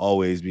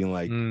always being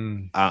like,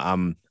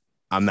 I'm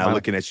not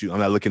looking at you. I'm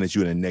not looking at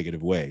you in a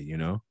negative way, you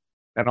know?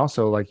 And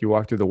also like you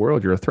walk through the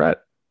world, you're a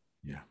threat.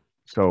 Yeah.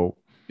 So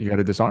you got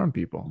to disarm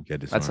people.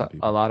 That's a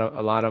lot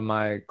of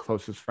my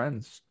closest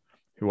friends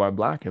who are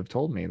Black have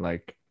told me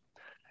like,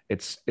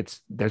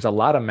 there's a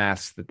lot of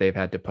masks that they've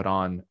had to put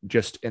on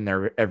just in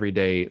their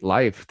everyday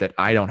life that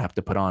I don't have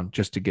to put on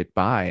just to get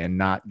by and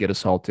not get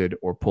assaulted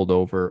or pulled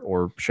over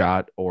or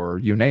shot or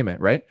you name it.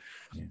 Right.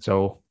 Yeah.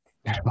 So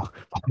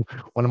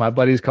one of my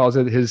buddies calls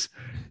it his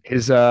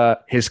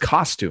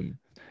costume.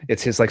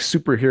 It's his like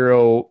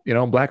superhero,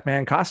 Black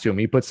man costume.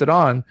 He puts it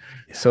on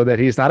so that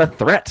he's not a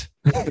threat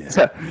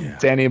to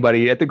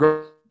anybody at the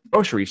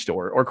grocery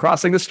store or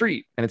crossing the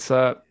street. And it's,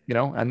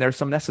 and there's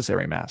some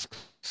necessary masks.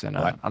 And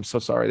I'm so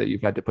sorry that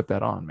you've had to put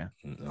that on, man.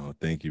 No,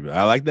 thank you.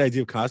 I like the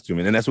idea of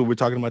costuming. And that's what we're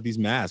talking about, these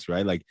masks,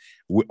 right? Like,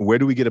 where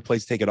do we get a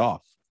place to take it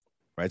off?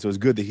 Right. So it's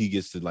good that he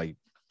gets to like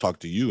talk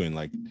to you and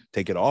like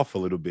take it off a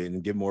little bit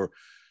and get more.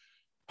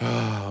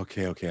 Oh,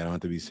 okay. I don't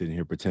have to be sitting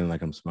here pretending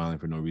like I'm smiling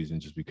for no reason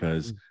just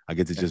because I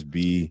get to just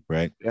be,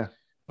 right? Yeah.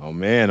 Oh,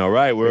 man. All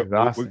right. We're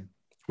going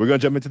to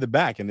jump into the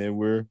back and then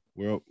we're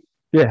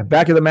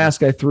back of the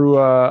mask. I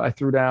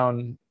threw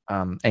down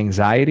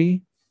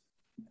anxiety,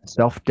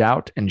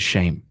 self-doubt, and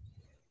shame.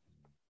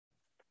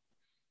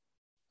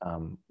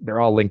 They're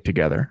all linked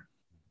together,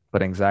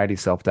 but anxiety,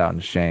 self-doubt,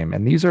 and shame.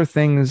 And these are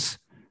things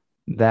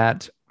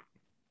that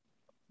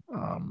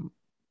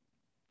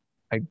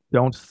I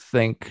don't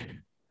think,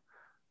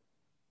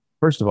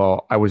 first of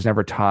all, I was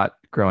never taught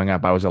growing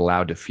up I was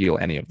allowed to feel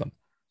any of them.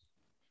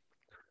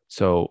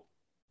 So,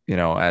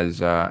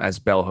 as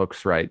Bell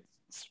Hooks writes,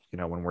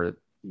 when we're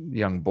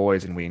young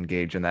boys and we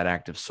engage in that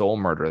act of soul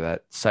murder,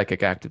 that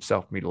psychic act of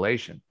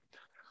self-mutilation,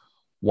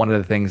 one of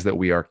the things that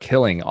we are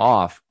killing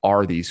off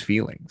are these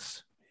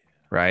feelings,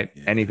 right?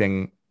 Yeah.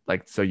 Anything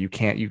like, so you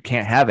can't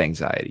have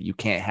anxiety. You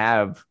can't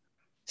have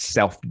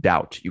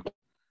self-doubt. You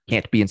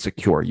can't be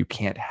insecure. You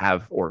can't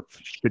have, or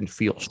shouldn't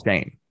feel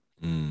shame.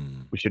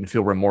 We shouldn't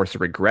feel remorse or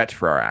regret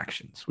for our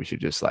actions. We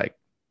should just like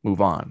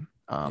move on.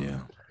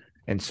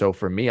 And so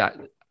for me,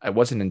 I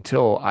wasn't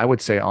until, I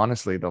would say,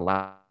 honestly, the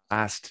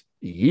last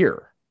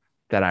year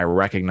that I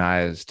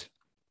recognized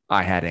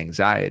I had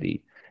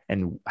anxiety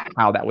and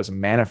how that was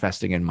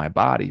manifesting in my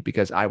body,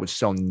 because I was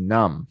so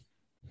numb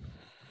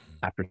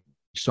after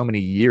so many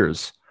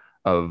years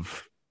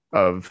of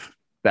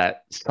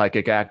that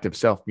psychic act of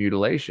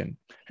self-mutilation,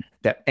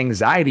 that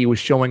anxiety was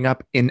showing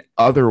up in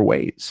other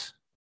ways.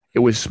 It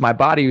was my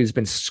body has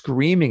been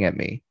screaming at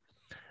me,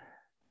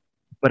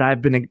 but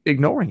I've been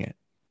ignoring it.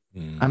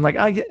 I'm like,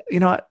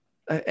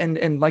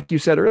 and like you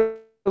said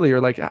earlier,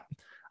 like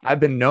I've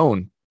been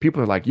known,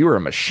 people are like, you are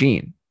a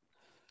machine.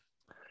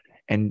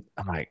 And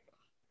I'm like,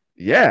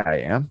 yeah, I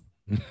am.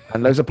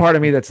 And there's a part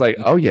of me that's like,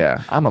 oh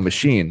yeah, I'm a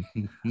machine.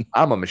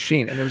 I'm a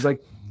machine. And there's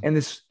like, and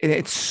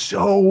it's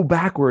so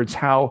backwards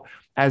how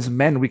as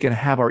men, we can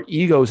have our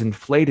egos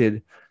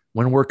inflated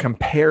when we're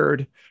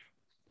compared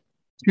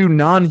to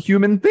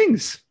non-human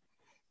things.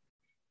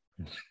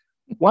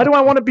 Why do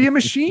I want to be a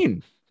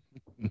machine?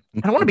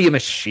 I don't want to be a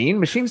machine.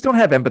 Machines don't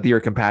have empathy or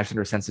compassion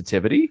or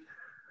sensitivity.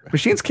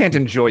 Machines can't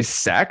enjoy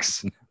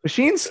sex.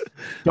 Machines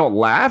don't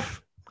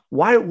laugh.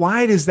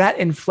 Why does that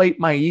inflate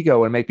my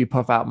ego and make me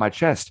puff out my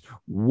chest?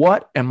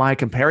 What am I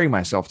comparing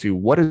myself to?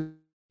 What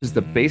is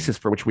the basis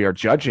for which we are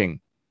judging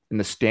in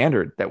the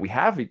standard that we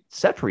have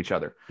set for each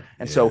other?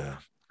 And so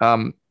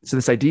so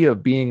this idea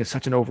of being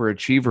such an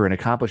overachiever and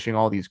accomplishing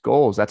all these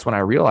goals, that's when I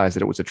realized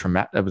that it was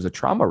a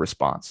trauma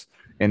response,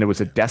 and it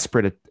was a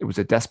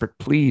desperate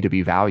plea to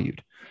be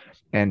valued.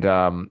 And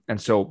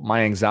so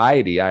my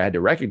anxiety, I had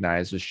to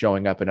recognize, was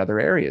showing up in other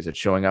areas. It's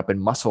showing up in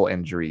muscle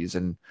injuries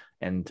and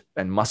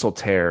muscle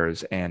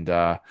tears.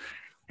 And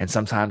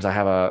sometimes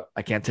I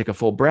can't take a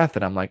full breath,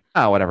 and I'm like,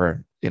 oh,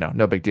 whatever,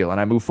 no big deal.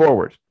 And I move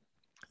forward,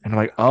 and I'm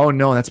like, oh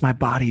no, that's my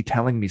body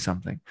telling me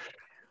something.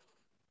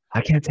 I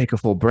can't take a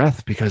full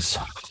breath because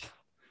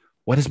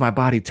what is my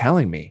body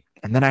telling me?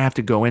 And then I have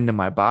to go into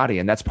my body.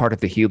 And that's part of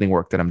the healing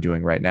work that I'm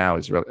doing right now,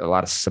 is really a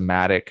lot of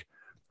somatic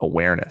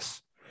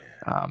awareness,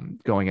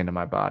 going into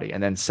my body.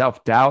 And then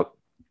self-doubt,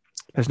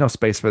 there's no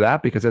space for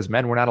that, because as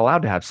men, we're not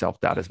allowed to have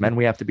self-doubt. As men,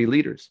 we have to be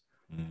leaders.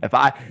 If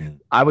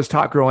I was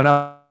taught growing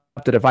up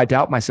that if I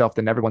doubt myself,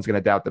 then everyone's going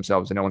to doubt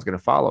themselves and no one's going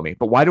to follow me.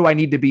 But why do I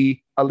need to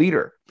be a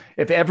leader?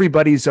 If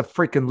everybody's a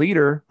freaking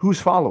leader,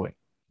 who's following?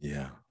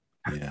 Yeah.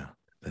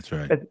 That's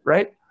right.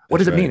 Right? What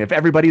does it mean? If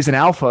everybody's an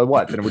alpha,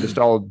 what? Then we're just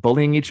all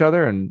bullying each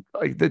other. And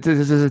like, this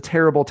is a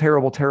terrible,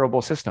 terrible,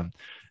 terrible system.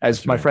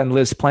 As my friend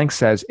Liz Plank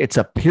says, it's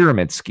a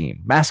pyramid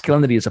scheme.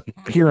 Masculinity is a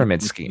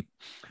pyramid scheme.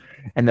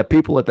 And the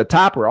people at the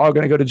top are all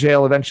going to go to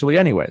jail eventually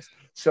anyways.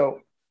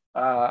 So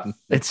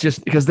it's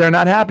just because they're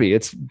not happy.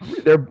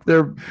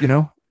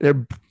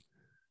 They're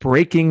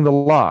breaking the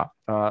law.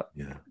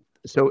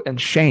 So,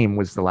 and shame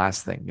was the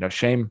last thing.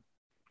 Shame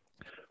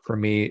for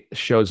me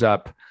shows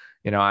up.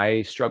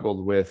 I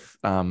struggled with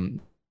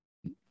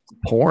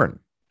porn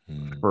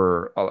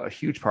for a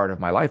huge part of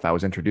my life. I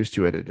was introduced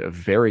to it at a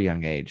very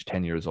young age,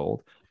 10 years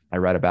old. I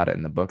read about it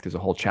in the book. There's a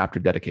whole chapter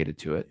dedicated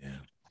to it,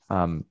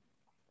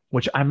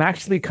 which I'm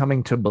actually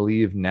coming to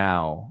believe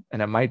now,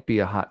 and it might be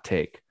a hot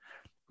take,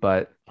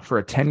 but for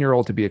a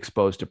 10-year-old to be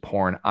exposed to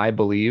porn, I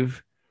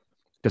believe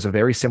does a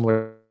very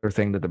similar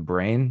thing to the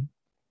brain,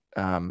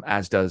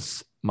 as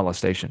does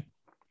molestation.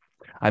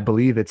 I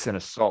believe it's an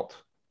assault.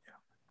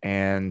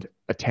 And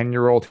a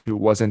 10-year-old who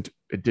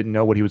didn't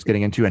know what he was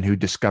getting into, and who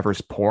discovers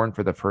porn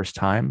for the first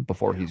time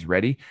before he's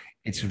ready,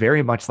 it's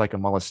very much like a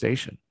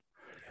molestation.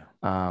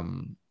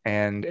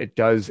 And it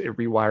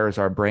rewires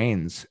our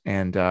brains,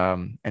 and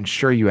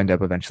sure, you end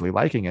up eventually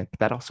liking it, but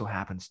that also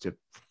happens to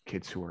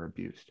kids who are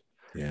abused.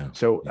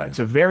 So it's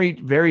a very,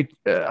 very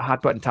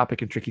hot button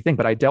topic and tricky thing,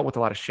 but I dealt with a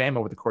lot of shame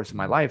over the course of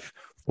my life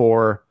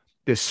for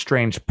this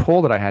strange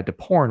pull that I had to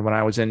porn when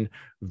I was in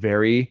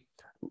very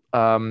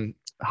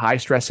high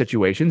stress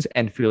situations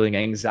and feeling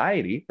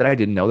anxiety that I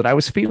didn't know that I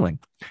was feeling.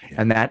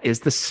 And that is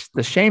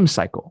the shame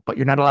cycle, but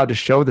you're not allowed to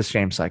show the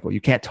shame cycle.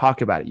 You can't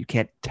talk about it. You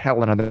can't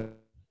tell another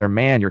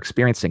man you're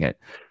experiencing it.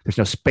 There's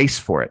no space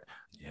for it.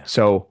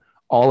 So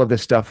all of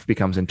this stuff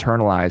becomes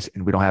internalized,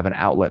 and we don't have an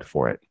outlet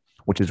for it,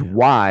 which is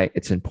why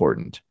it's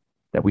important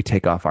that we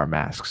take off our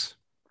masks.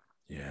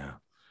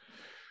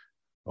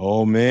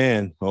 Oh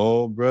man.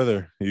 Oh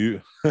brother.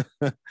 You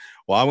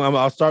well,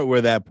 I'll start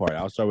with that part.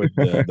 I'll start with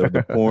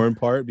the porn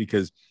part,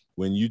 because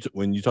when you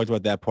talked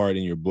about that part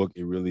in your book,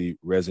 it really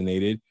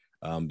resonated,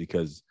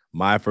 because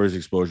my first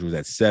exposure was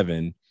at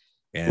 7.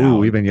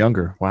 And even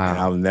younger. Wow. And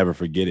I'll never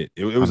forget it.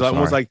 It was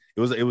almost like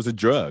it was a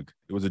drug.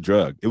 It was a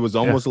drug. It was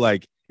almost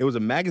like it was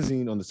a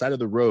magazine on the side of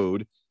the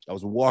road. I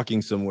was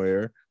walking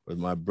somewhere with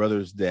my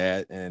brother's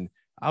dad, and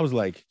I was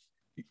like,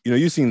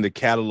 you've seen the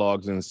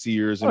catalogs and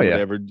Sears and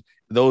whatever,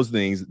 those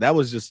things. That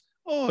was just,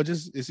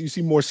 you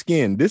see more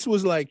skin. This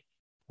was like,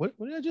 what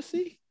did I just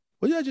see?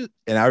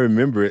 And I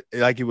remember it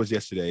like it was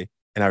yesterday.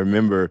 And I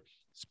remember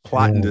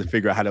plotting to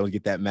figure out how to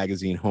get that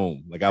magazine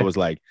home. Like I was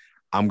like,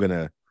 I'm going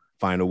to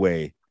find a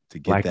way to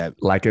get that.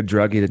 Like a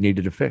druggie that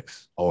needed to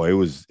fix. Oh, and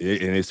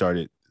it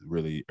started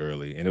really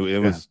early, and it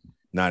was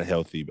not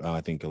healthy,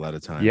 I think, a lot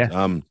of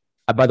times.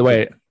 By the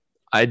way,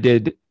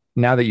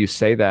 now that you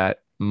say that,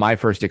 my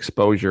first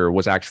exposure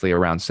was actually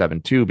around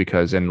 7 too,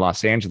 because in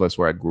Los Angeles,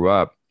 where I grew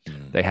up,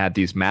 they had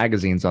these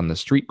magazines on the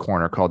street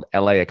corner called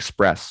LA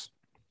Express.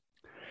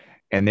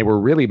 And they were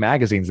really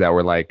magazines that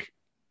were like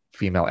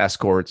female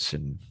escorts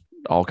and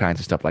all kinds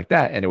of stuff like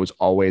that. And it was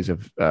always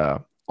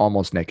a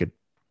almost naked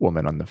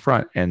woman on the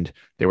front. And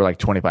they were like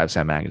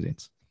 25-cent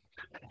magazines.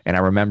 And I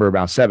remember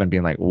around 7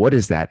 being like, what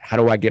is that? How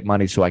do I get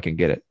money so I can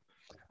get it?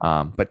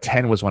 But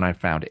 10 was when I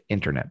found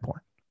internet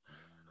porn.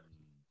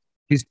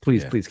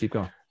 Please keep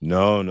going.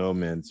 No,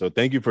 man. So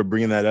thank you for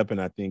bringing that up. And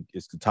I think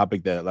it's the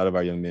topic that a lot of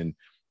our young men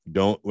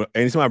don't.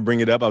 Anytime I bring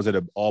it up, I was at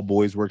an all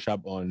boys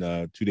workshop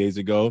on 2 days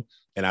ago,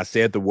 and I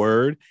said the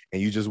word, and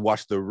you just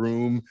watched the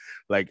room,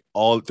 like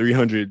all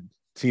 300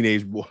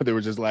 teenage boys. They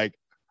were just like,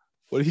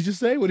 what did he just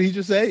say? What did he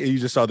just say? And you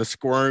just saw the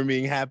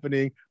squirming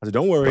happening. I said,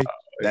 don't worry.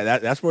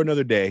 That's for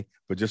another day.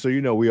 But just so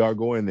you know, we are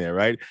going there,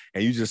 right?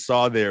 And you just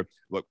saw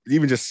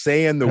even just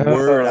saying the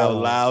word out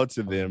loud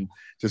to them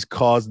just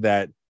caused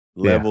that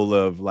level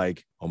of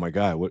like, oh my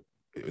God, what?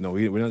 No,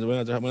 we're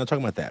not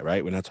talking about that,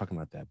 right? We're not talking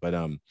about that. But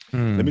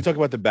let me talk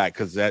about the back,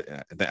 because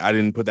that I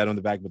didn't put that on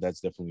the back, but that's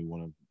definitely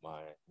one of my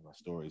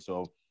stories.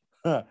 So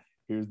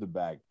here's the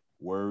back: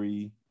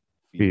 worry,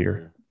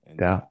 fear, and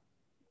doubt.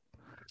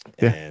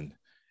 And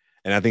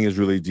I think it's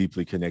really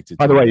deeply connected.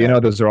 By the way,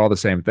 those are all the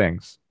same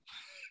things.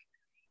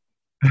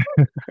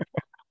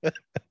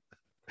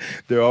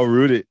 They're all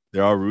rooted.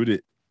 They're all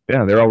rooted.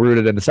 Yeah, they're all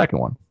rooted in the second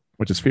one,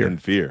 which is fear.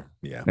 And fear.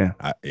 Yeah.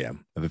 Yeah.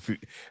 The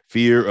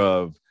fear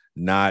of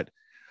not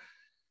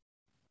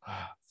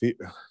fear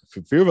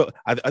of.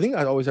 I think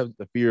I always have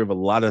the fear of a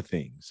lot of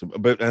things,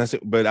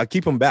 but I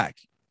keep them back.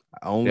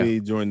 Only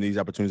during these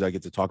opportunities I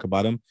get to talk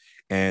about them.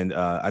 And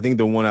I think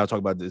the one I'll talk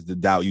about is the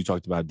doubt. You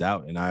talked about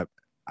doubt, and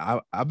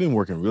I've been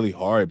working really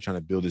hard trying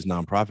to build this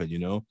nonprofit,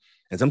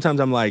 and sometimes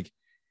I'm like,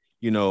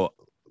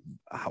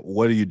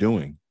 what are you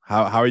doing?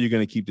 How are you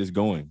going to keep this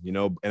going?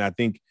 And I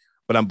think,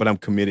 but I'm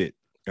committed.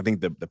 I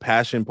think the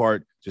passion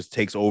part just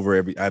takes over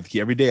every day. I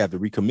have to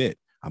recommit.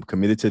 I'm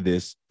committed to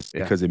this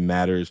because it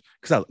matters.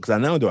 Because I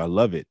now do I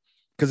love it.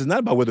 Because it's not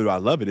about whether I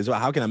love it. It's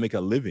about how can I make a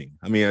living.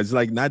 I mean, it's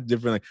like not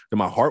different. Like, does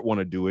my heart want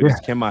to do it?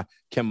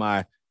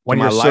 Yeah. When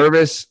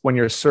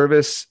your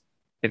service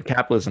and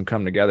capitalism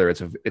come together,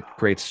 it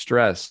creates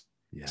stress.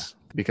 Yes,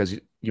 because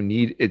you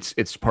need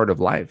it's part of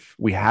life.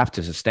 We have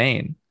to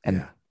sustain,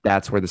 and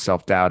that's where the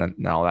self-doubt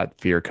and all that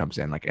fear comes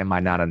in. Like, am I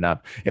not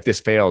enough? If this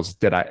fails,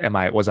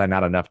 was I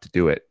not enough to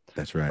do it?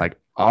 That's right. Like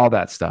all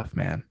that stuff,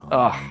 man.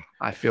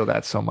 I feel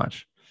that so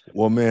much.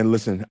 Well, man,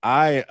 listen,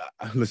 I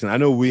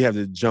know we have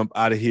to jump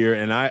out of here.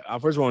 And I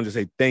first want to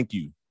say thank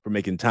you for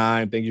making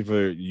time. Thank you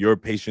for your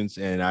patience.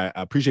 And I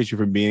appreciate you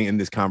for being in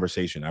this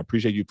conversation. I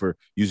appreciate you for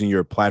using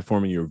your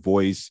platform and your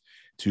voice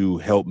to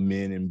help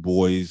men and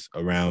boys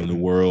around the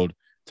world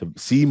to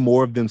see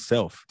more of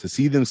themselves, to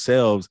see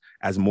themselves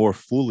as more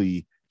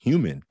fully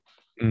human.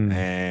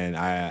 And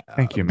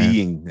thank you,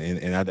 man.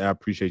 And I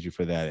appreciate you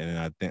for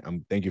that.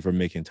 And thank you for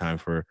making time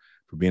for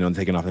being on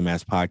Taking Off the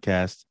Mask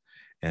podcast.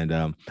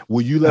 And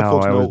will you let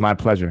folks know? It was my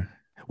pleasure.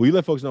 Will you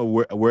let folks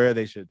know where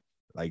they should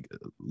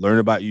learn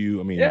about you?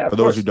 I mean, for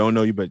those who don't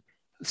know you, but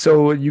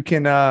so you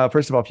can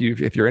first of all,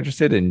 if you're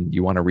interested and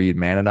you want to read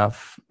Man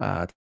Enough,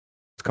 it's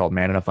called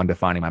Man Enough: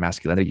 Undefining My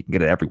Masculinity. You can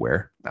get it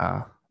everywhere,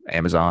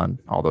 Amazon,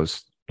 all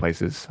those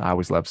places. I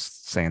always love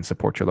saying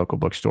support your local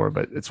bookstore,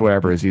 but it's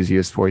wherever is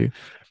easiest for you.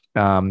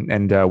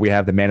 And we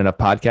have the Man Enough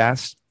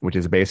podcast, which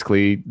is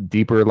basically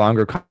deeper,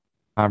 longer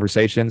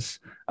conversations.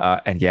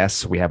 And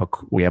yes, we have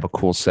a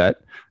cool set,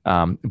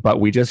 but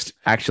we just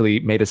actually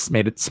made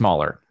it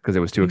smaller because it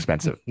was too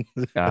expensive.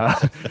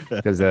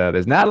 Because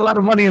there's not a lot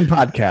of money in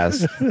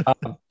podcasts.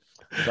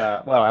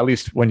 Well, at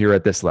least when you're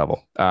at this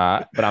level.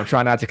 But I'm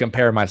trying not to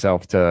compare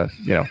myself to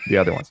the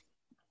other ones.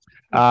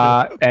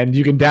 And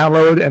you can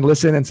download and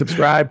listen and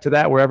subscribe to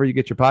that wherever you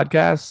get your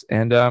podcasts.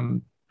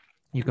 And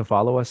you can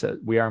follow us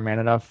at We Are Man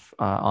Enough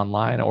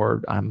online,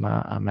 or I'm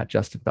at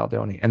Justin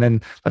Baldoni. And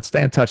then let's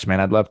stay in touch,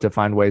 man. I'd love to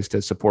find ways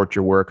to support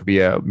your work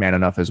via Man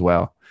Enough as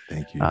well.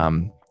 Thank you.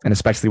 And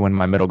especially when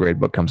my middle grade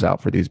book comes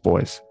out for these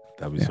boys.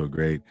 That'd be so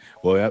great.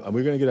 Well,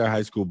 we're going to get our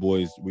high school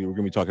boys. We're going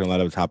to be talking a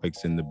lot of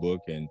topics in the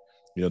book. And,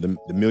 the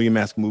Million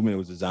Mask Movement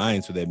was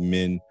designed so that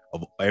men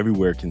of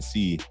everywhere can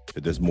see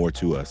that there's more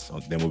to us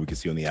than what we can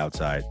see on the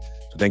outside.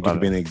 So thank you for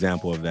being an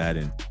example of that.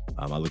 And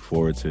I look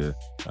forward to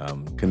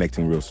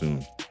connecting real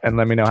soon. And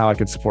let me know how I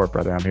can support,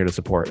 brother. I'm here to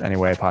support any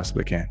way I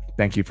possibly can.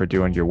 Thank you for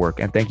doing your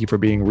work. And thank you for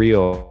being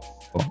real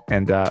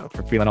and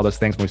for feeling all those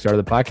things when we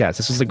started the podcast.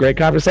 This was a great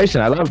conversation.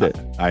 I loved it.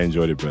 I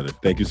enjoyed it, brother.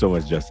 Thank you so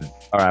much, Justin.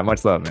 All right.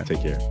 Much love, man.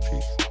 Take care.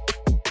 Peace.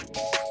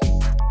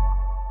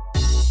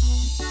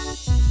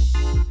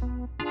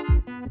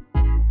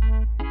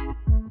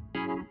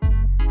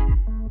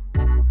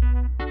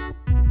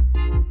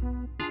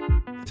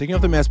 Taking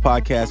Off the Mask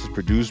podcast is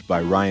produced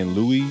by Ryan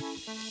Louie.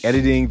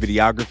 Editing,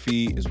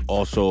 videography is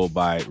also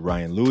by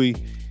Ryan Louie.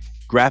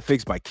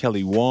 Graphics by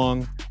Kelly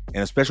Wong.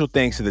 And a special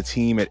thanks to the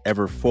team at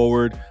Ever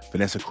Forward,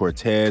 Vanessa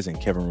Cortez and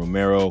Kevin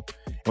Romero.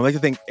 And I'd like to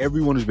thank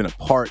everyone who's been a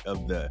part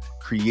of the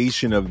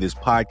creation of this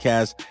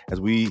podcast. As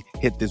we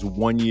hit this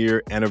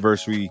 1-year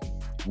anniversary,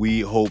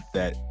 we hope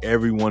that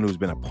everyone who's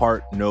been a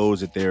part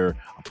knows that they're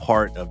a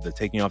part of the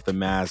Taking Off the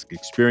Mask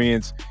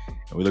experience.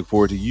 And we look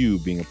forward to you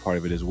being a part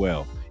of it as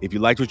well. If you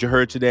liked what you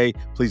heard today,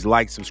 please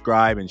like,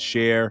 subscribe, and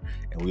share.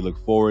 And we look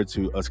forward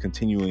to us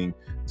continuing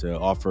to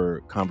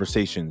offer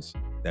conversations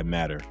that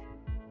matter.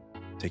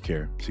 Take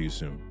care. See you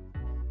soon.